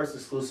my first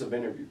exclusive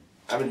interview.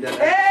 I haven't done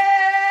that. Hey!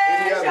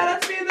 Shout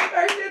out to being the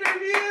first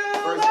interview.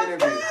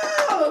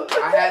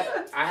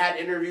 I had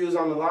interviews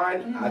on the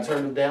line. I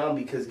turned them down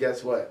because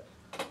guess what?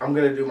 I'm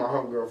gonna do my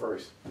homegirl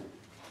first.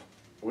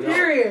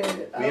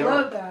 Period. I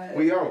love that.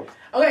 We on.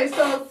 Okay,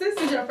 so since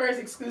it's your first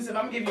exclusive,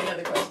 I'm gonna give you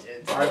another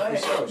question. So all right,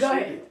 for sure. Go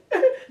ahead.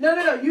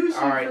 No. You shoot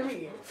for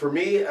me. For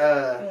me,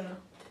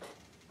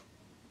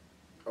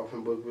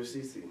 Open Book with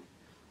CC.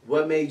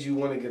 What made you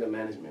want to get a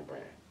management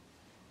brand?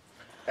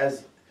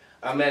 As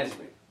a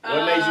management.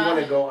 What made you want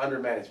to go under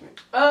management?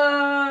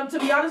 To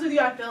be honest with you,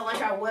 I felt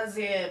like I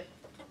wasn't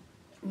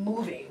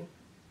moving.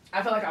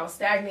 I felt like I was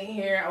stagnating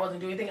here. I wasn't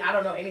doing anything. I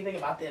don't know anything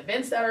about the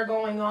events that are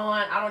going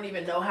on. I don't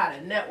even know how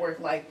to network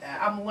like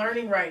that. I'm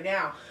learning right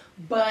now.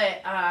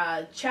 But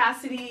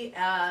Chastity,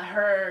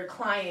 her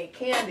client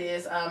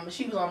Candace,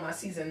 she was on my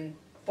season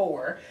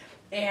 4.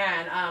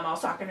 And I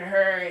was talking to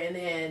her, and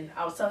then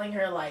I was telling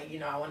her, like,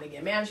 I want to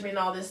get management and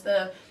all this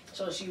stuff.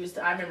 So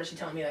I remember she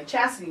telling me, like,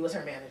 Chastity was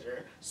her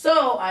manager.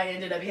 So I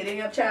ended up hitting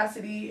up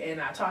Chastity,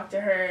 and I talked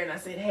to her, and I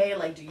said, hey,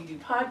 like, do you do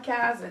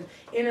podcasts and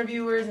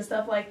interviewers and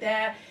stuff like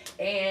that?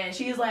 And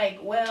she's like,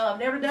 well, I've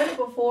never done it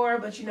before,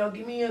 but,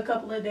 give me a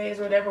couple of days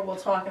or whatever, we'll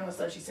talk and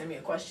stuff. She sent me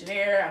a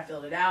questionnaire. I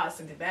filled it out. I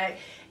sent it back.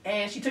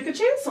 And she took a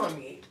chance on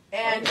me.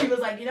 And she was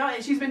like,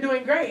 and she's been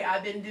doing great.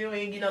 I've been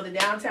doing, the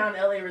downtown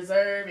LA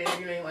Reserve,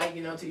 interviewing, like,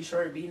 Too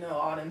Short,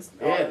 all them.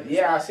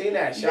 Yeah, I seen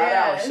that. Shout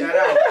out.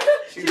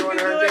 She's doing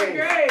her thing.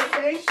 Great.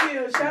 Thank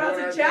you. Shout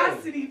out to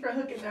Chastity for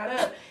hooking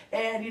that up.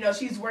 And,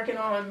 she's working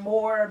on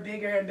more,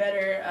 bigger and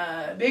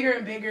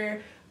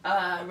bigger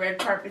red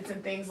carpets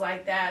and things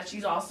like that.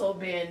 She's also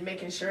been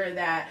making sure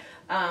that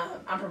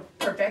I'm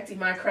perfecting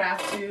my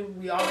craft too.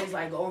 We always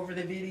go over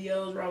the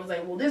videos. We're always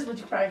like, well, this is what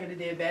you probably could have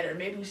did better.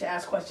 Maybe we should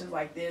ask questions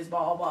like this,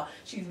 blah, blah, blah.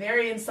 She's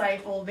very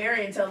insightful,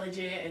 very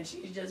intelligent, and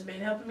she's just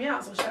been helping me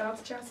out. So shout out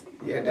to Chastity.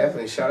 Yeah,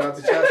 definitely. Shout out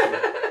to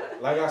Chastity.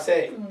 Like I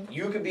said,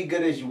 you could be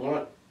good as you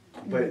want,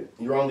 but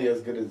you're only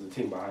as good as the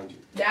team behind you.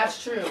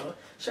 That's true.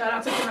 Shout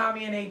out to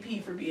Konami and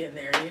AP for being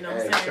there. You know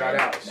what I'm saying? Shout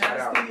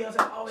out. Studios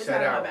have always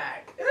had my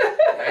back.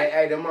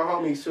 Hey, they're my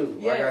homies too.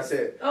 Yes. Like I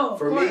said,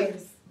 for me,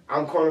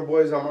 I'm Corner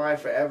Boys on mine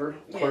forever.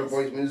 Yes. Corner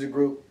Boys Music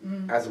Group.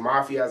 As a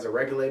mafia, as a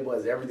record label,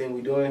 as everything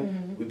we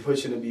doing, we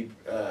pushing to be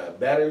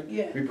better.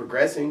 Yeah. We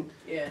progressing.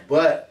 Yeah.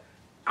 But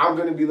I'm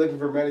going to be looking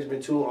for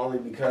management too, only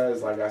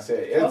because, like I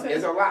said,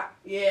 it's a lot.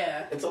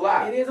 Yeah. It's a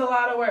lot. It is a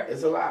lot of work.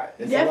 It's a lot.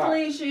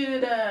 Definitely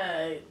should,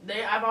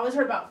 I've always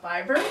heard about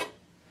Fiverr.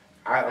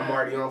 I'm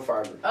already on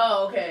Fiverr.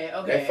 Oh, okay.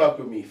 They fuck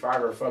with me.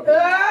 Fiverr fuck with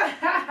me.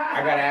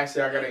 I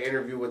got an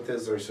interview with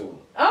Tizzler soon.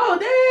 Oh,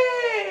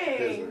 dang.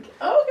 Tizzler.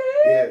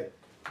 Okay. Yeah.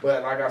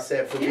 But like I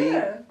said, for me,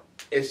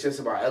 it's just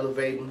about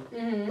elevating.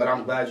 But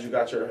I'm glad you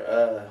got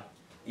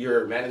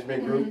your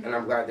management group, and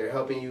I'm glad they're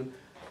helping you.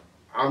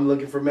 I'm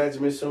looking for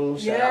management soon.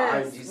 Shout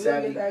out ING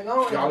Savii.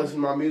 Y'all listen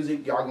to my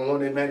music. Y'all go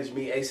on and manage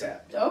me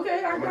ASAP.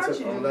 Okay, I got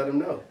you. I'm gonna let them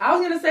know. I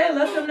was gonna say,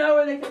 let them know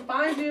where they can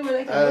find you, where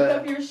they can look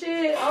up your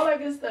shit, all that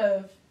good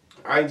stuff.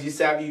 ING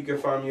Savii, you can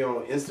find me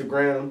on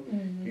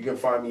Instagram. You can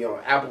find me on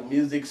Apple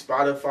Music,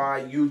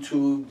 Spotify,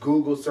 YouTube,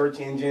 Google search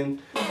engine.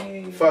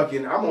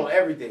 Fucking, I'm on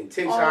everything.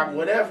 TikTok,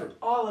 whatever.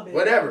 All of it.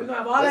 Whatever.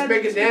 Let's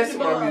make a dance to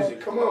my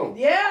music. Come on.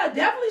 Yeah,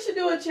 definitely should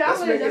do a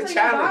challenge. Let's make a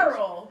challenge.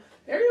 Viral.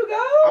 There you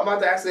go. I'm about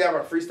to actually have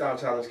a freestyle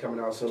challenge coming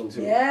out soon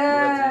too.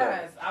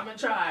 Yes, I'm gonna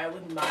try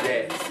with my.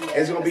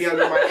 It's gonna be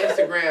under my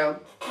Instagram,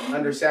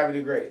 under Savii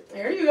Tha Great.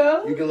 There you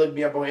go. You can look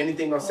me up on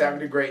anything on Savii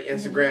Tha Great,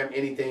 Instagram,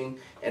 anything,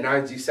 and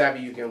ING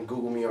Savii. You can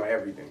Google me on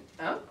everything.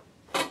 Oh,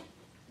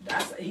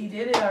 he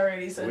did it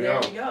already. So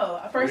there you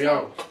go. First of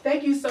all,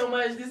 thank you so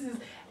much. This is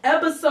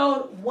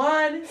episode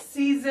 1,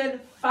 season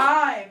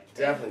 5.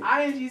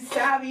 Definitely. ING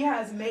Savii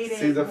has made it.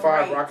 Season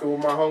 5, rocking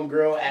with my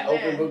homegirl at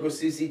Open Book with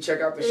CC. Check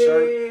out the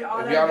shirt. If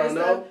y'all don't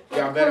know,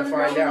 y'all better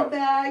find out.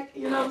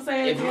 You know what I'm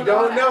saying? If you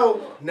don't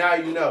know, now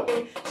you know.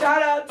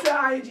 Shout out to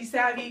ING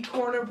Savii,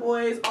 Corner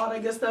Boys, all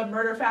that good stuff.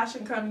 Murder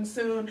Fashion coming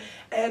soon.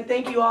 And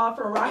thank you all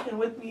for rocking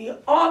with me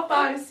all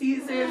 5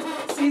 seasons.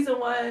 Season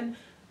 1.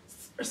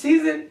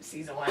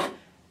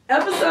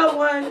 Episode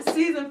 1,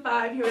 season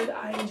 5 here at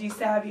ING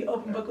Savii,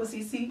 Open Book with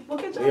CC. We'll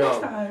catch you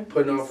next time.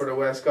 Putting on for the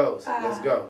West Coast. Let's go.